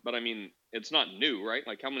term, but I mean it's not new, right?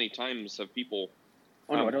 Like how many times have people?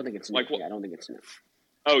 Oh no, I don't think it's new. Like, I don't think it's new.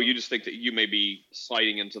 Oh, you just think that you may be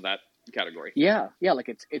sliding into that category? Yeah, like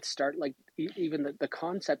it's start like even the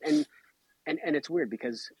concept and it's weird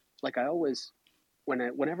because like I always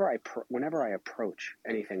whenever I approach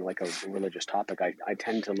anything like a religious topic, I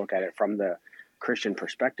tend to look at it from the Christian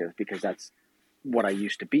perspective because that's what I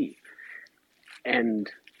used to be, and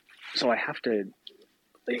so I have to.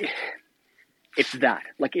 It's that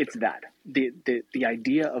the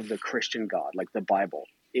idea of the Christian God, like the Bible.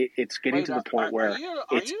 It's getting to the point where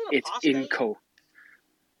it's inco.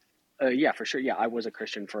 Yeah, for sure. Yeah, I was a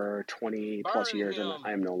Christian for 20 plus years, and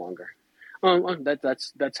I am no longer.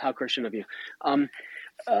 That's how Christian of you.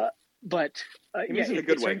 But yeah, in a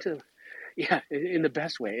good way. In the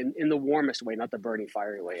best way, in the warmest way, not the burning,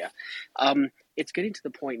 fiery way. Yeah, it's getting to the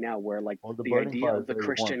point now where like the idea of the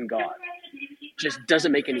Christian God just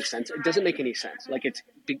doesn't make any sense. It doesn't make any sense. Like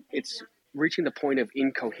it's reaching the point of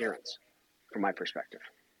incoherence, from my perspective.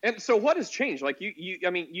 And so, what has changed? Like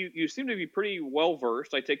you seem to be pretty well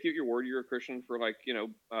versed. I take you at your word. You're a Christian for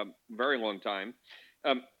very long time.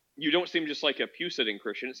 You don't seem just like a pew sitting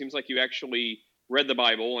Christian. It seems like you actually read the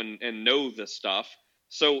Bible and know this stuff.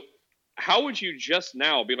 So, how would you just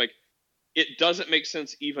now be like, it doesn't make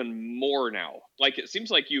sense even more now? Like it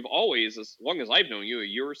seems like you've always, as long as I've known you, a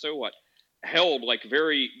year or so, held like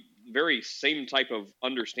very, very same type of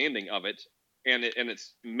understanding of it, and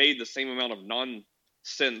it's made the same amount of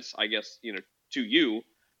nonsense, I guess, to you.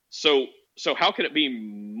 So how can it be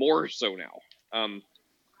more so now?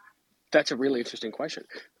 That's a really interesting question,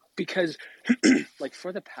 because like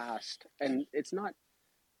for the past, and it's not.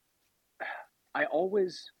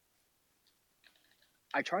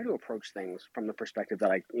 I try to approach things from the perspective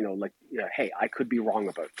that hey, I could be wrong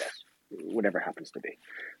about this, whatever happens to be.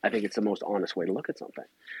 I think it's the most honest way to look at something.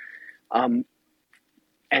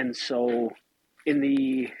 And so in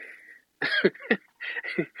the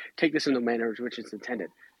take this in the manner in which it's intended,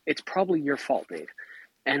 it's probably your fault, Nate.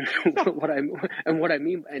 And what I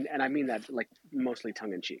mean, and I mean that like mostly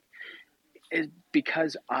tongue in cheek, is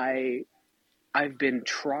because I've been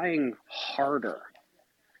trying harder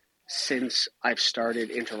since I've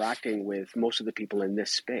started interacting with most of the people in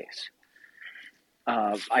this space.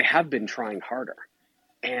 I have been trying harder,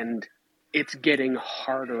 and it's getting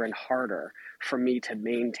harder and harder for me to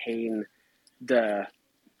maintain the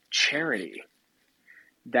charity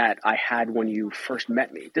that I had when you first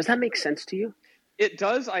met me. Does that make sense to you? It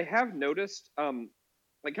does. I have noticed,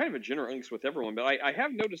 like kind of a general angst with everyone, but I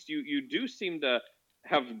have noticed you do seem to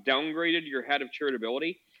have downgraded your hat of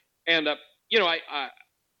charitability, and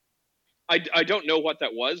I don't know what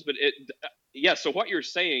that was, but so what you're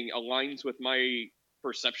saying aligns with my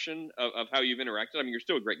perception of how you've interacted. I mean, you're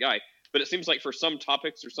still a great guy, but it seems like for some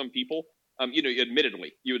topics or some people,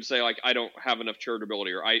 admittedly, you would say like, I don't have enough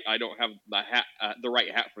charitability, or I don't have the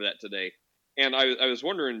right hat for that today. And I was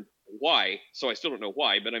wondering why. So I still don't know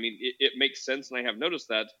why, but I mean, it makes sense. And I have noticed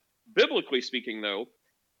that biblically speaking, though,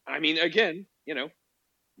 I mean, again,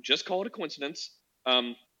 just call it a coincidence.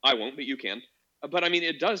 I won't, but you can. But I mean,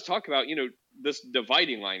 it does talk about, this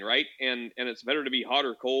dividing line, right? And it's better to be hot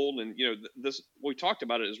or cold. And, this, we talked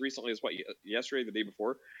about it as recently as yesterday, the day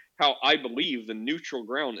before, how I believe the neutral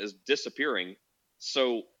ground is disappearing.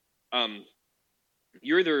 So,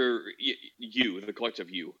 you're either, the collective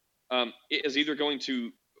you, is either going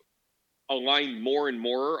to align more and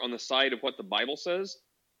more on the side of what the Bible says,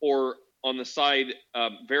 or on the side,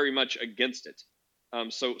 very much against it.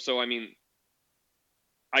 So I mean,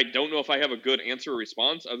 I don't know if I have a good answer or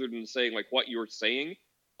response other than saying like what you're saying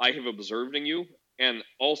I have observed in you and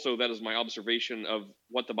also that is my observation of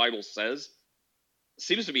what the Bible says,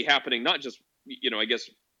 seems to be happening. Not just, I guess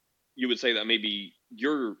you would say that maybe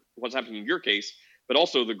what's happening in your case, but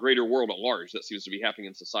also the greater world at large that seems to be happening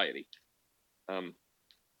in society. But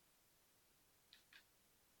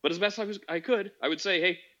as best I could, I would say,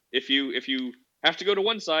 hey, if you have to go to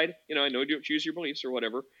one side, I know you don't choose your beliefs or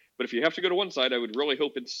whatever, but if you have to go to one side, I would really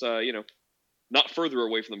hope it's not further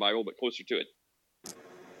away from the Bible, but closer to it.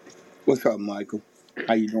 What's up, Michael?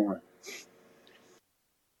 How you doing?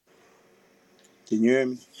 Can you hear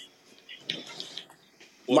me?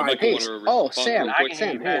 Well, Michael, Hey, want to respond Sam. real quick?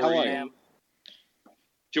 Sam, hey, how are you?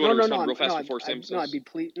 Do you want to respond real fast before Sam says? I'd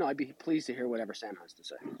be pleased to hear whatever Sam has to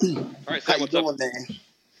say. All right, Sam, How you what's up? doing, man?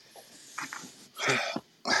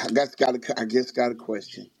 I guess got a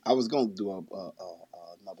question. I was gonna do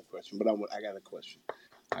another question, but I got a question.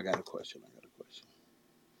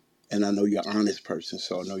 And I know you're an honest person,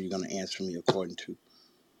 so I know you're gonna answer me according to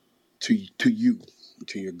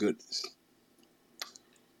your goodness.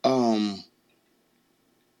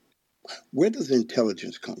 Where does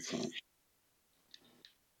intelligence come from?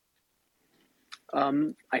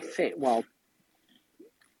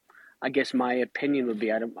 I guess my opinion would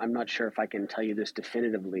be, I'm not sure if I can tell you this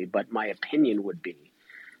definitively, but my opinion would be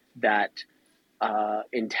that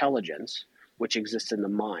intelligence, which exists in the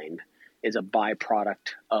mind, is a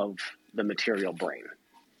byproduct of the material brain.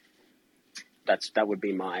 That would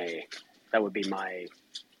be my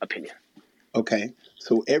opinion. Okay,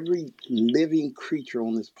 so every living creature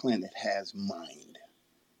on this planet has mind.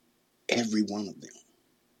 Every one of them.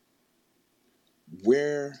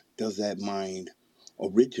 Where does that mind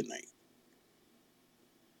originate?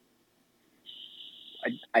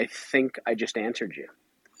 I think I just answered you.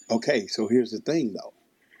 Okay, so here's the thing, though.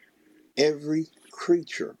 Every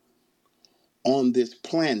creature on this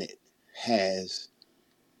planet has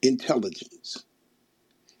intelligence.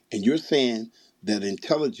 And you're saying that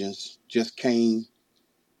intelligence just came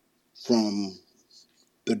from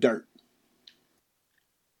the dirt.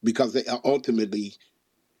 Because ultimately,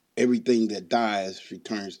 everything that dies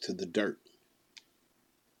returns to the dirt.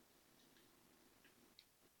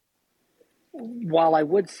 While I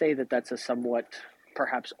would say that that's a somewhat,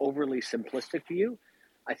 perhaps overly simplistic view,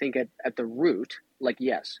 I think at the root,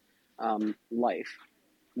 yes, life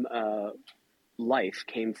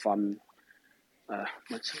came from,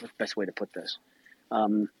 what's the best way to put this?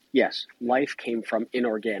 Yes, life came from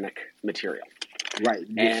inorganic material. Right.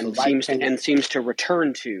 And seems to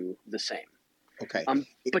return to the same. Okay.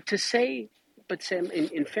 But Sam,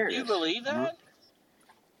 in fairness, you believe that?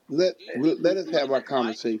 Let us have our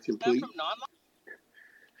conversation, please.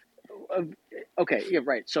 Okay, yeah,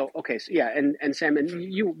 right. So yeah, and Sam,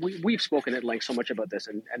 and we've spoken at length so much about this,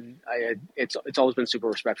 and it's always been super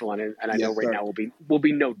respectful, and I know right now will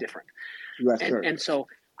be no different. Yes, sir. And so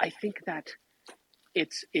I think that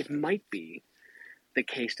it might be the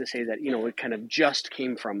case to say that it kind of just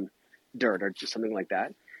came from dirt or just something like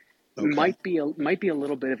that. Okay. Might be a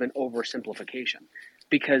little bit of an oversimplification,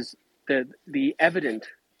 because the evident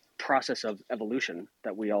process of evolution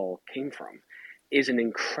that we all came from is an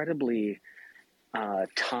incredibly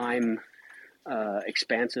time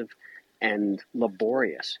expansive and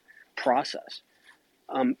laborious process.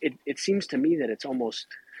 It seems to me that it's almost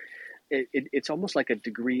like a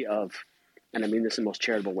degree of, and I mean this in the most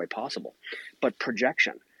charitable way possible, but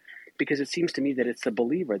projection. Because it seems to me that it's the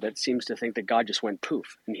believer that seems to think that God just went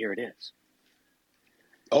poof, and here it is.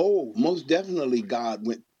 Oh, most definitely God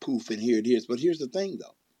went poof, and here it is. But here's the thing,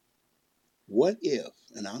 though. What if,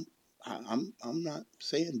 and I'm not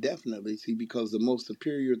saying definitely, see, because the most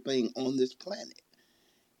superior thing on this planet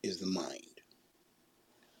is the mind.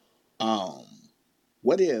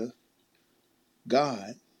 What if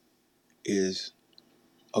God is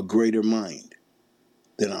a greater mind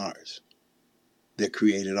than ours that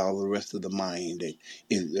created all the rest of the mind?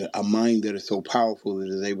 A mind that is so powerful that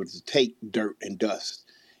is able to take dirt and dust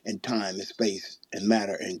and time and space and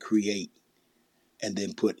matter and create and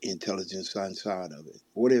then put intelligence inside of it.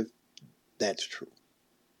 What if that's true?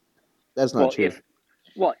 That's not true.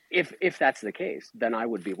 If that's the case, then I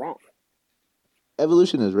would be wrong.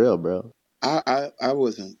 Evolution is real, bro. I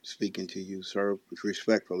wasn't speaking to you, sir,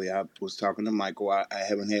 respectfully. I was talking to Michael. I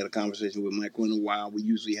haven't had a conversation with Michael in a while. We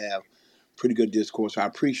usually have pretty good discourse. I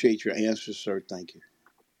appreciate your answer, sir. Thank you.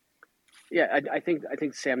 Yeah, I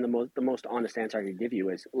think Sam, the most honest answer I could give you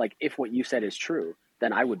is, if what you said is true,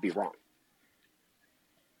 then I would be wrong.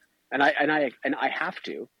 And I have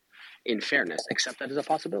to, in fairness, accept that as a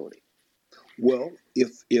possibility. Well,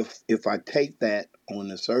 if I take that on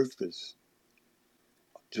the surface,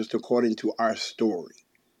 just according to our story,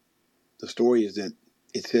 the story is that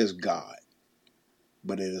it says God.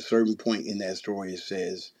 But at a certain point in that story, it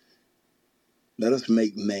says, let us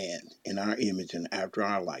make man in our image and after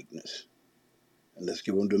our likeness. And let's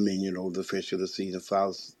give him dominion over the fish of the sea, the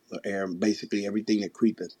fowls of the air, basically everything that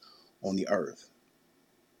creepeth on the earth.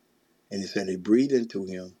 And he said, he breathed into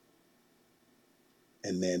him,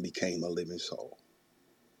 and man became a living soul.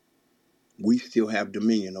 We still have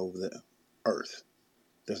dominion over the earth.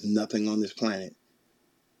 There's nothing on this planet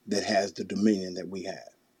that has the dominion that we have.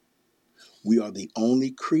 We are the only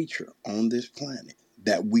creature on this planet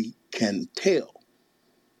that we can tell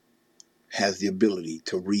has the ability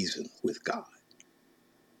to reason with God.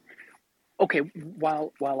 Okay,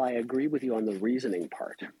 while I agree with you on the reasoning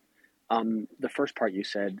part, the first part you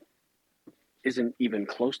said isn't even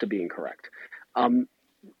close to being correct.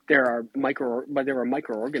 There are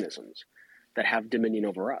microorganisms that have dominion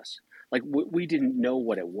over us. Like we didn't know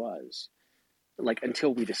what it was, like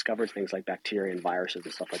until we discovered things like bacteria and viruses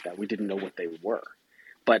and stuff like that. We didn't know what they were.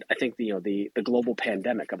 But I think the global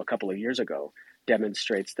pandemic of a couple of years ago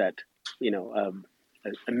demonstrates that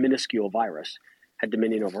a minuscule virus had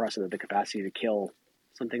dominion over us and had the capacity to kill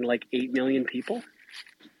something like 8 million people.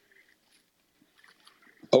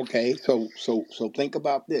 Okay, so think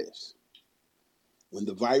about this. When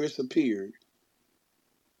the virus appeared,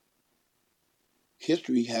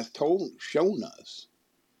 history has shown us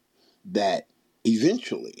that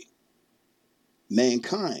eventually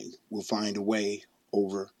mankind will find a way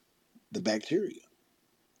over the bacteria,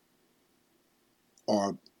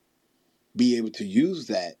 or be able to use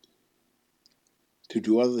that to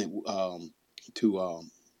do other to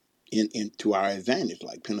our advantage,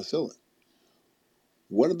 like penicillin.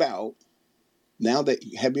 What about now that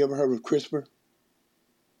have you ever heard of CRISPR?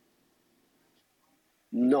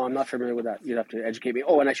 No, I'm not familiar with that. You'd have to educate me.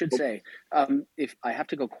 Oh, and I should say, if I have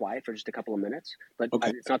to go quiet for just a couple of minutes, but Okay.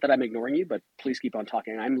 it's not that I'm ignoring you, but please keep on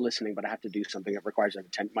talking. I'm listening, but I have to do something that requires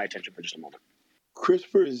my attention for just a moment.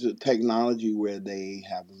 CRISPR is a technology where they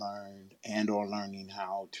have learned and are learning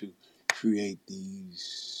how to create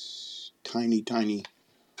these tiny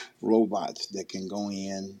robots that can go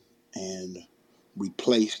in and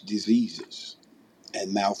replace diseases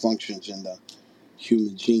and malfunctions in the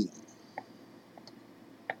human genome.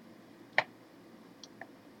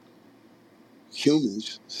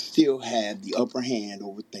 Humans still have the upper hand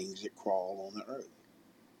over things that crawl on the earth.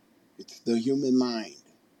 It's the human mind.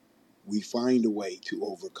 We find a way to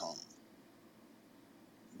overcome.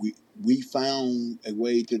 We found a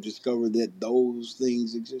way to discover that those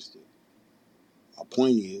things existed. My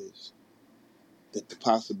point is that the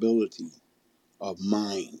possibility of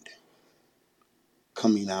mind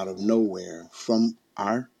coming out of nowhere from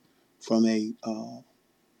a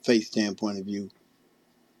faith standpoint of view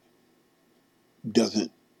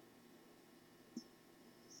doesn't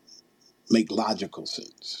make logical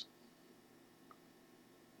sense.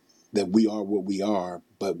 That we are what we are,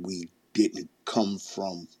 but we didn't come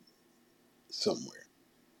from somewhere.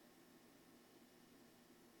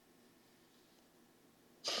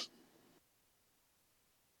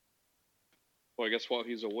 Well, I guess while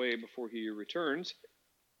he's away before he returns,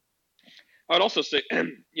 I would also say,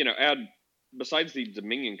 add, besides the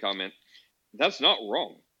Dominion comment, that's not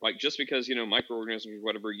wrong. Like, just because, microorganisms or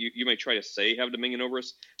whatever, you may try to say have dominion over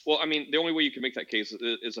us. Well, I mean, the only way you can make that case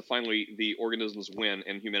is if finally the organisms win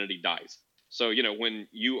and humanity dies. So, when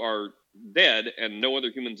you are dead and no other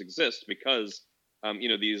humans exist because,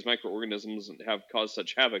 these microorganisms have caused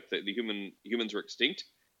such havoc that the humans are extinct,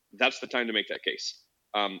 that's the time to make that case.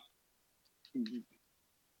 I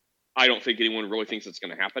don't think anyone really thinks it's going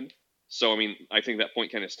to happen. So, I mean, I think that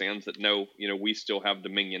point kind of stands that no, we still have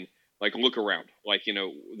dominion. Like, look around. Like,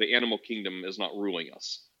 the animal kingdom is not ruling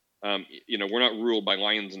us. We're not ruled by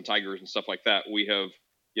lions and tigers and stuff like that. We have,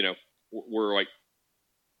 we're like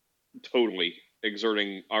totally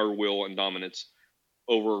exerting our will and dominance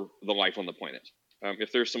over the life on the planet.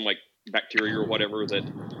 If there's some like bacteria or whatever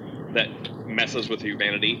that messes with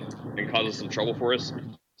humanity and causes some trouble for us,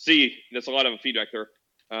 see, that's a lot of feedback there.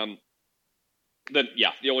 Then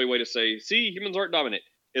yeah, the only way to say, see, humans aren't dominant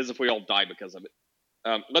is if we all die because of it.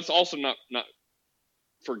 Let's also not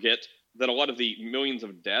forget that a lot of the millions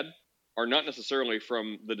of dead are not necessarily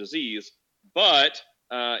from the disease, but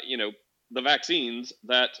the vaccines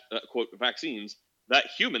that quote vaccines that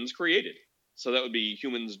humans created. So that would be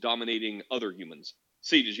humans dominating other humans.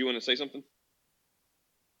 See, did you want to say something?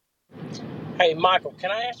 Hey, Michael,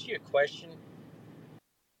 can I ask you a question?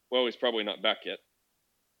 Well, he's probably not back yet.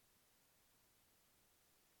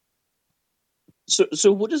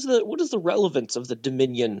 So what is the relevance of the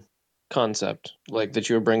dominion concept, like that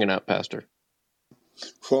you were bringing up, Pastor?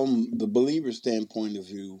 From the believer standpoint of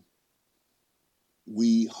view,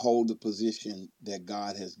 we hold the position that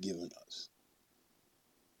God has given us.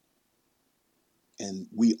 And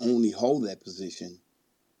we only hold that position.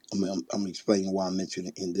 I'm explaining why I mentioned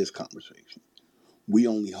it in this conversation. We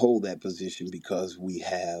only hold that position because we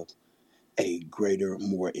have a greater,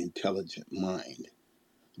 more intelligent mind,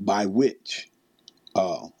 by which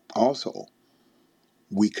also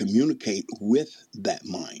we communicate with that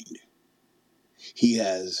mind. He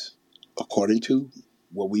has, according to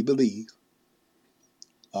what we believe,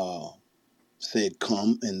 said,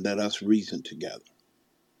 "Come and let us reason together."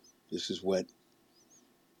 This is what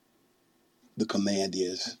the command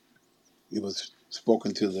is. It was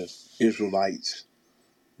spoken to the Israelites,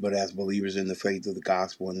 but as believers in the faith of the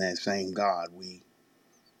gospel and that same God, we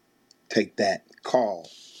take that call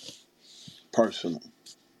personal,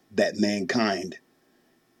 that mankind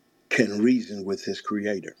can reason with his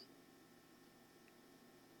creator.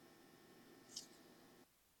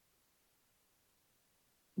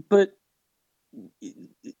 But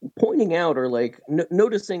pointing out, or like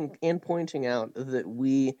noticing and pointing out that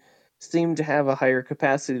we seem to have a higher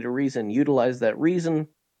capacity to reason, utilize that reason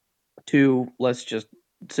to, let's just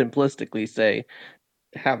simplistically say,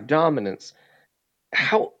 have dominance.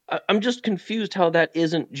 I'm just confused how that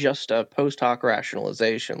isn't just a post hoc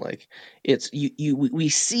rationalization. Like, it's we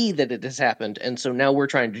see that it has happened, and so now we're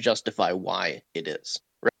trying to justify why it is.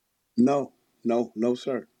 Right? No,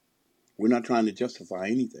 sir. We're not trying to justify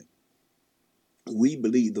anything. We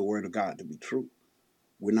believe the word of God to be true.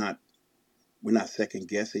 We're not second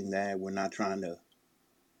guessing that. We're not trying to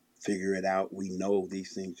figure it out. We know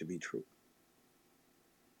these things to be true.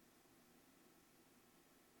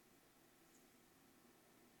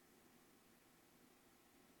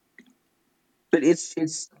 But it's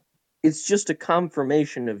just a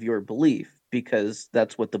confirmation of your belief, because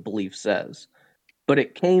that's what the belief says. But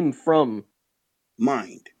it came from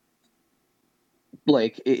mind.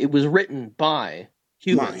 Like, it was written by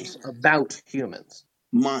humans about humans.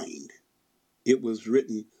 Mind. It was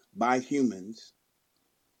written by humans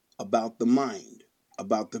about the mind,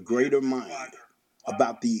 about the greater mind,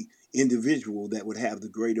 about the individual that would have the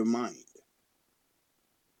greater mind.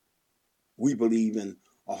 We believe in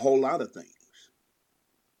a whole lot of things.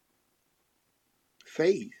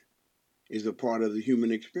 Faith is a part of the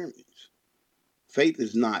human experience. Faith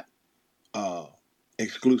is not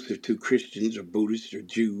exclusive to Christians or Buddhists or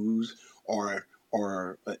Jews, or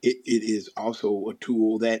it is also a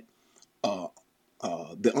tool that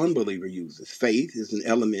the unbeliever uses. Faith is an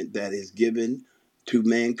element that is given to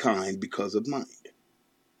mankind because of mind.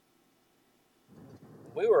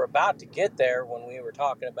 We were about to get there when we were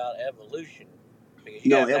talking about evolution, because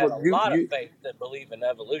you have to have a lot of faith that believe in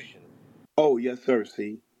evolution. Oh yes, sir.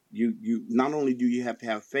 See, you not only do you have to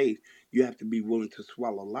have faith, you have to be willing to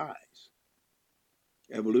swallow lies.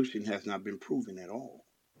 Evolution has not been proven at all.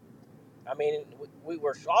 I mean, we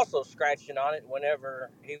were also scratching on it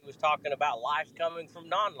whenever he was talking about life coming from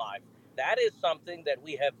non-life. That is something that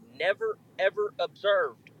we have never, ever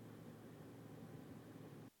observed.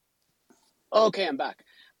 Okay, I'm back.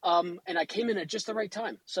 And I came in at just the right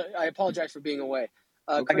time, so I apologize for being away.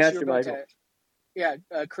 I Chris, got you you, were about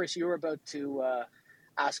Michael. Chris, you were about to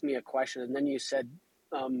ask me a question, and then you said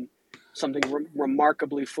something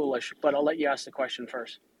remarkably foolish. But I'll let you ask the question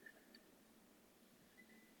first.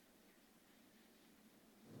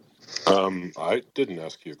 I didn't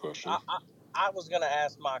ask you a question. I was going to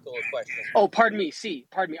ask Michael a question. Oh, pardon me.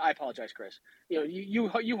 Pardon me. I apologize, Chris. You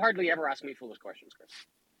hardly ever ask me foolish questions, Chris.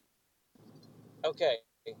 Okay.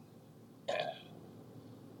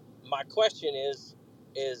 My question is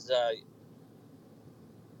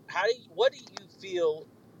what do you feel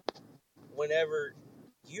whenever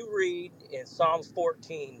you read in Psalms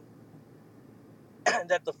 14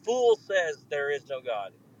 that the fool says there is no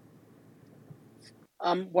God?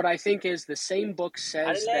 What I think is the same book says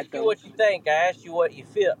I didn't ask you what you think. I asked you what you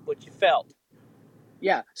feel, what you felt.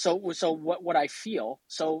 Yeah. So what I feel.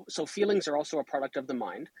 So feelings are also a product of the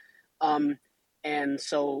mind, and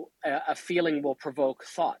so a feeling will provoke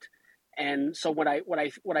thought. And so what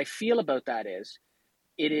I feel about that is,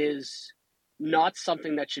 it is not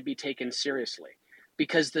something that should be taken seriously,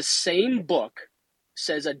 because the same book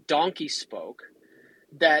says a donkey spoke,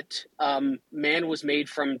 that man was made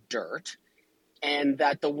from dirt, and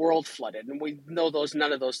that the world flooded, and we know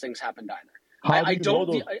none of those things happened either. How do you know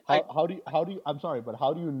those? How do you? I'm sorry, but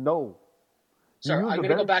how do you know? Sorry, I'm going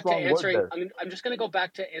to go back to answering. I'm just going to go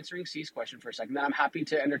back to answering C's question for a second. Then I'm happy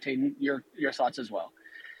to entertain your thoughts as well,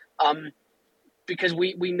 because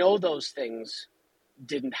we know those things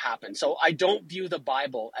didn't happen. So I don't view the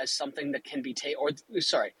Bible as something that can be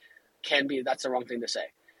can be. That's the wrong thing to say.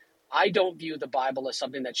 I don't view the Bible as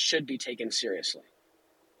something that should be taken seriously.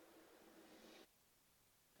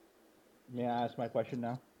 May I ask my question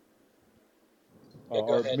now? Yeah,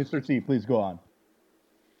 go Or ahead. Mr. C, please go on.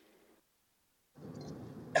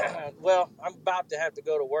 Well, I'm about to have to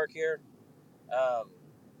go to work here. Um,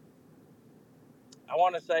 I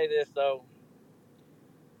want to say this though: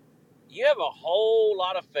 you have a whole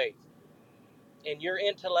lot of faith in your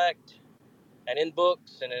intellect, and in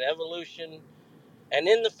books, and in evolution, and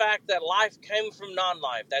in the fact that life came from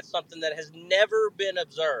non-life. That's something that has never been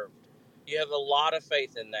observed. You have a lot of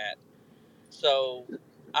faith in that. So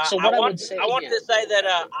So I what I want would say, I want yeah, to say that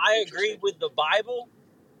I agree interesting. with the Bible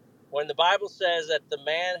when the Bible says that the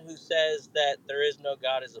man who says that there is no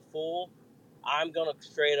God is a fool. I'm going to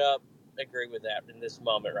straight up agree with that in this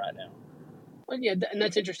moment right now. Well, yeah, and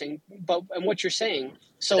that's interesting. But and what you're saying,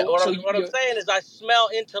 That- so What so I'm what I'm you, saying is I smell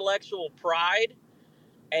intellectual pride,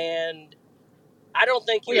 and I don't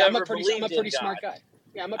think well, you yeah, ever I'm a believed in pretty smart God. guy.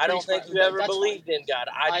 Yeah, I'm a I pretty don't think smart. you ever That's fine. believed in God.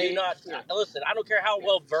 I do not. Yeah, Listen, I don't care how yeah.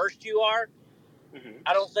 well versed you are. Hmm.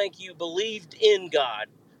 I don't think you believed in God.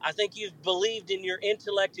 I think you believed in your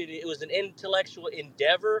intellect. It was an intellectual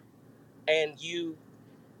endeavor, and you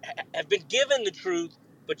have been given the truth,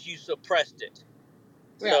 but you suppressed it.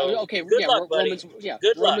 Yeah, So, okay, good yeah, luck, buddy. Romans, yeah,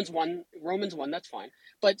 Good luck. Romans 1, that's fine.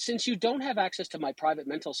 But since you don't have access to my private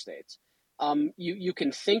mental states, you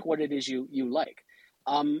can think what it is you like.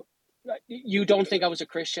 Um, you don't think I was a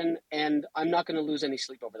Christian, and I'm not going to lose any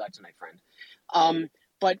sleep over that tonight, friend.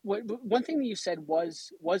 But one thing that you said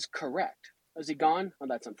was correct. Is he gone? Oh,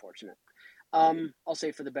 that's unfortunate. I'll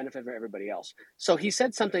say for the benefit of everybody else. So he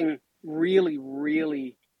said something really,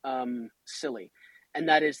 really silly, and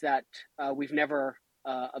that is that we've never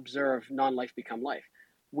observed non-life become life,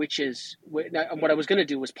 which is what I was going to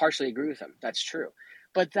do was partially agree with him. That's true,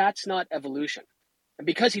 but that's not evolution. And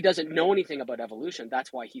because he doesn't know anything about evolution,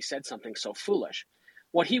 that's why he said something so foolish.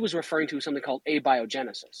 What he was referring to is something called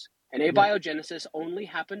abiogenesis, and Yeah. abiogenesis only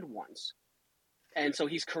happened once, and so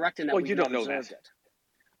he's correct in that Well, we've you not don't know that. observed it.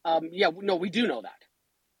 Yeah, no, we do know that.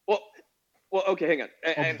 Well, well, okay, hang on.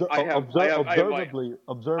 And I have Observably,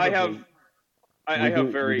 I have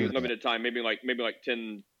we very do know that. limited time, maybe like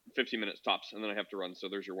 10, 15 minutes tops, and then I have to run. So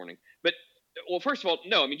there's your warning. But well, first of all,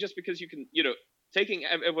 no. I mean, just because you can, taking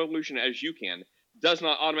evolution as you can does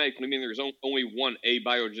not automatically mean there's only one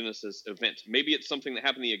abiogenesis event. Maybe it's something that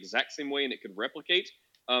happened the exact same way and it could replicate,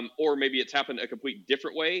 or maybe it's happened a complete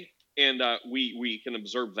different way, and we can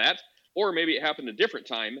observe that, or maybe it happened a different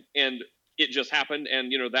time and it just happened,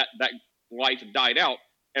 and that life died out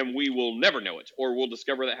and we will never know it, or we'll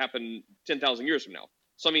discover that happened 10,000 years from now.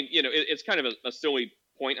 So, I mean, it's kind of a silly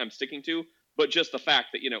point I'm sticking to, but just the fact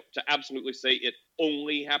that, to absolutely say it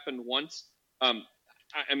only happened once,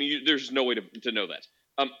 I mean, there's no way to know that.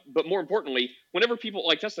 But more importantly, whenever people,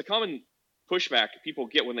 like, that's the common pushback people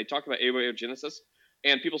get when they talk about abiogenesis,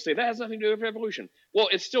 and people say that has nothing to do with evolution. Well,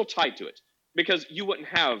 it's still tied to it, because you wouldn't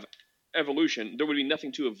have evolution. There would be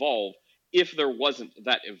nothing to evolve if there wasn't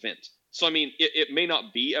that event. So I mean, it may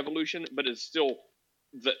not be evolution, but it's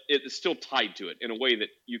still tied to it in a way that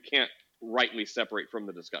you can't rightly separate from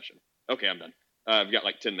the discussion. Okay, I'm done. I've got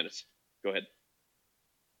like 10 minutes. Go ahead.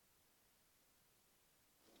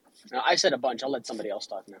 I said a bunch. I'll let somebody else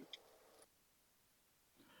talk now.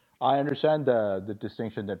 I understand the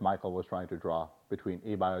distinction that Michael was trying to draw between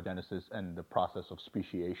abiogenesis and the process of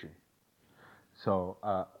speciation. So,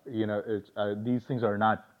 these things are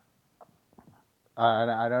not. I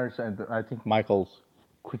understand. I think Michael's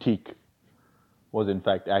critique was in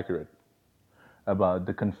fact accurate about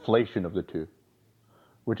the conflation of the two,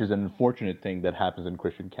 which is an unfortunate thing that happens in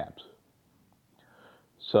Christian camps.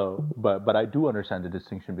 So, but I do understand the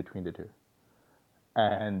distinction between the two.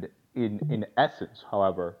 And in essence,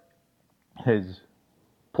 however, his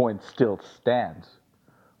point still stands,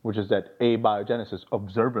 which is that abiogenesis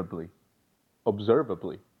observably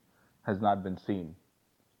has not been seen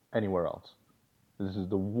anywhere else. This is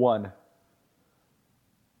the one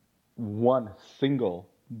single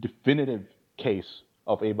definitive case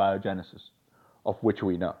of abiogenesis of which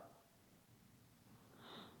we know.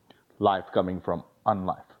 Life coming from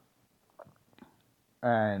unlife.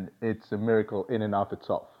 And it's a miracle in and of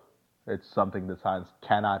itself. It's something that science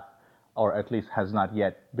cannot, or at least has not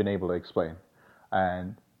yet been able to explain.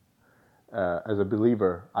 And as a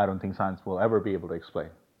believer, I don't think science will ever be able to explain.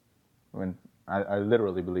 I mean, I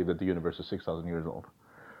literally believe that the universe is 6,000 years old.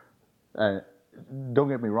 And don't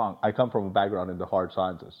get me wrong, I come from a background in the hard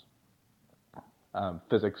sciences,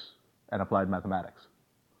 physics and applied mathematics.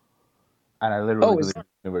 And I literally Oh, believe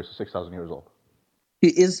the universe is 6,000 years old.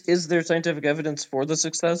 is there scientific evidence for the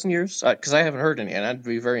 6,000 years? Because I haven't heard any, and I'd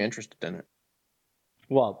be very interested in it.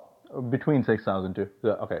 Well, between 6,000 to,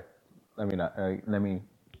 okay, let me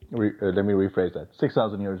let me rephrase that.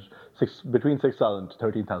 6,000 years, between 6,000 to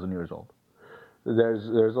 13,000 years old.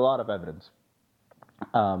 There's a lot of evidence.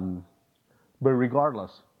 But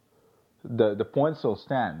regardless, the point still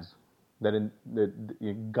stands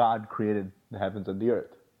that God created the heavens and the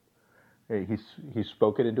earth. He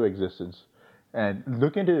spoke it into existence, and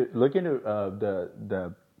look into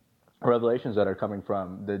the revelations that are coming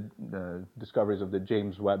from the discoveries of the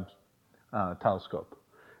James Webb telescope.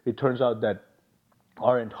 It turns out that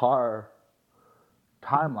our entire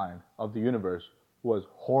timeline of the universe was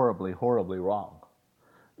horribly, horribly wrong.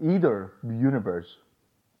 Either the universe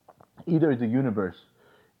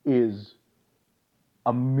is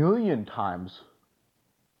a million times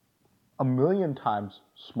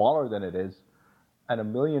smaller than it is, and a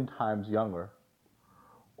million times younger,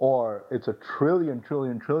 or it's a trillion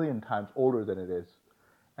times older than it is,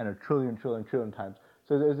 and a trillion times.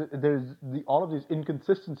 So there's all of these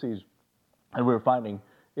inconsistencies, and we're finding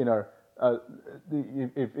in our.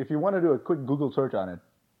 If you want to do a quick Google search on it.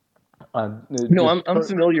 No, I'm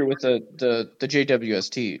familiar with the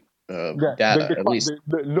JWST data at least.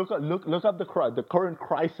 Look up the current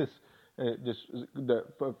crisis. I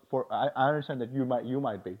understand that you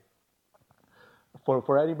might be.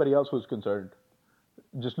 For anybody else who's concerned,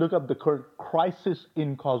 just look up the current crisis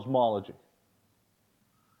in cosmology.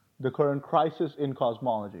 The current crisis in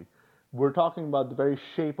cosmology. We're talking about the very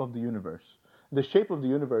shape of the universe. The shape of the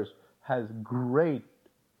universe has a great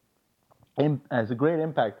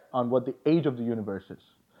impact on what the age of the universe is.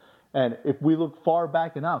 And if we look far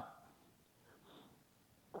back enough,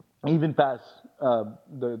 even past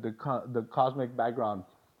the cosmic background,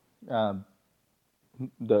 the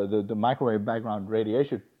microwave background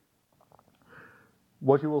radiation,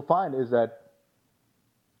 what you will find is that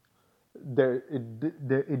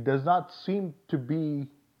it does not seem to be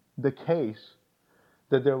the case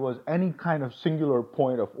that there was any kind of singular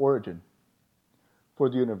point of origin for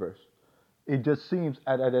the universe. It just seems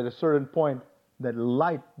at a certain point that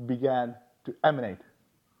light began to emanate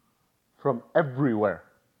from everywhere,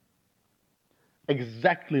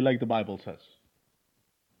 exactly like the Bible says.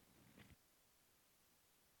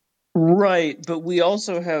 Right, but we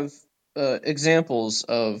also have examples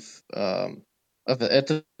of at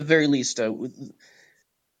the very least,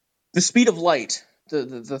 the speed of light.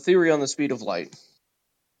 The theory on the speed of light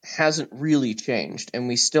hasn't really changed, and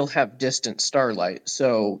we still have distant starlight.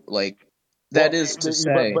 So, that is to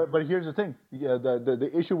say. But here's the thing: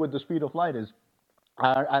 the issue with the speed of light is,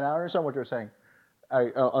 and I understand what you're saying.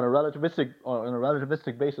 On a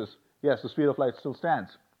relativistic basis, yes, the speed of light still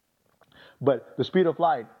stands. But the speed of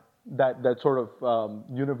light, that sort of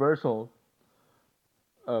universal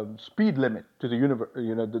speed limit to the universe,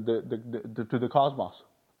 to the cosmos,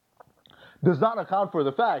 does not account for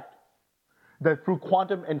the fact that through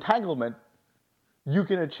quantum entanglement, you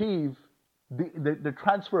can achieve the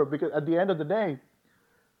transfer, because at the end of the day,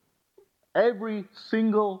 every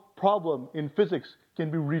single problem in physics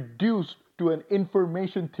can be reduced to an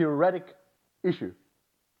information theoretic issue.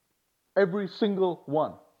 Every single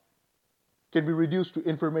one can be reduced to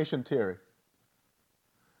information theory.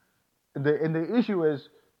 And the issue is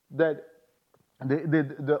that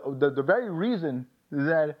the very reason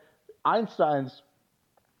that Einstein's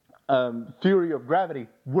theory of gravity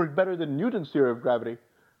worked better than Newton's theory of gravity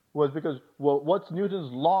was because, well, what's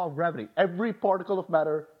Newton's law of gravity? Every particle of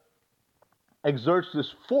matter exerts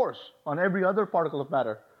this force on every other particle of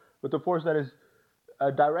matter, with a force that is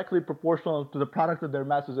directly proportional to the product of their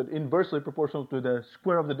masses and inversely proportional to the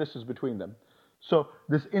square of the distance between them. So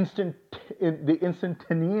the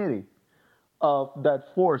instantaneity of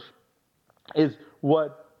that force is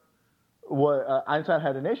what Einstein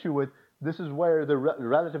had an issue with. This is where the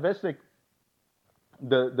relativistic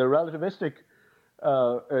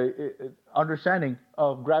understanding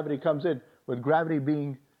of gravity comes in, with gravity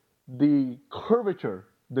being the curvature,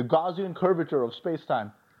 the Gaussian curvature of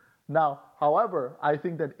space-time. Now, however, I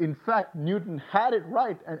think that in fact Newton had it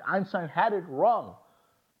right and Einstein had it wrong,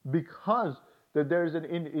 because that there's an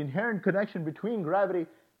inherent connection between gravity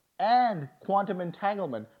and quantum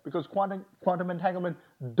entanglement, because quantum entanglement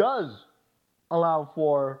does allow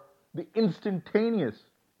for the instantaneous,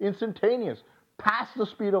 past the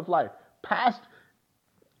speed of light,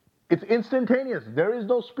 it's instantaneous. There is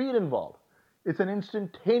no speed involved. It's an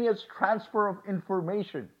instantaneous transfer of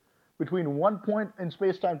information between one point in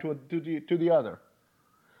space-time to the other.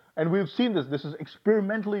 And we've seen this. This has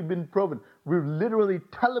experimentally been proven. We've literally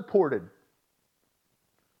teleported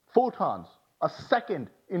photons a second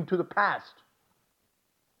into the past.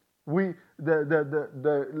 Look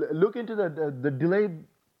into the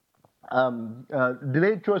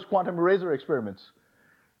delayed choice quantum eraser experiments.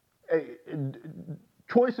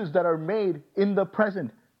 choices that are made in the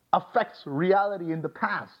present affects reality in the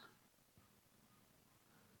past.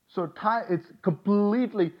 So time, it's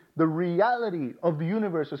completely, the reality of the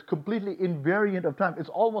universe is completely invariant of time. It's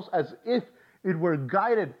almost as if it were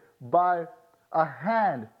guided by a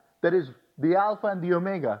hand that is the alpha and the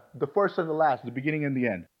omega, the first and the last, the beginning and the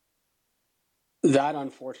end. That,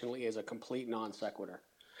 unfortunately, is a complete non sequitur.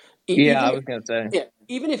 Yeah, I was going to say. Yeah,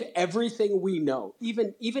 even if everything we know,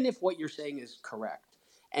 even if what you're saying is correct,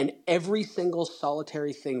 and every single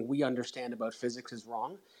solitary thing we understand about physics is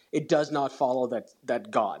wrong, it does not follow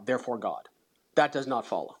that God, therefore God. That does not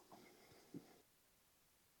follow.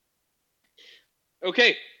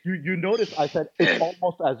 Okay. You notice I said it's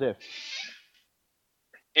almost as if.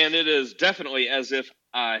 And it is definitely as if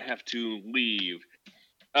I have to leave.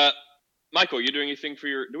 Michael, you doing anything for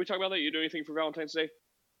your... Did we talk about that? You doing anything for Valentine's Day?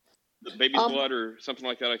 The baby's blood or something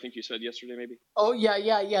like that, I think you said yesterday, maybe? Oh, yeah.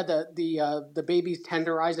 The baby's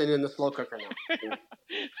tenderized and in the slow cooker now.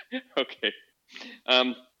 Yeah. Okay.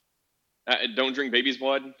 Don't drink baby's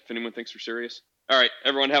blood, if anyone thinks we're serious. All right,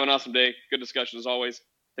 everyone have an awesome day. Good discussion as always.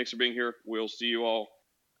 Thanks for being here. We'll see you all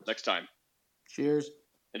next time. Cheers.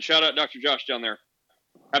 And shout out Dr. Josh down there.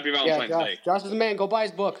 Happy Valentine's Day. Josh is the man. Go buy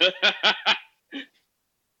his book.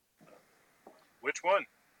 Which one?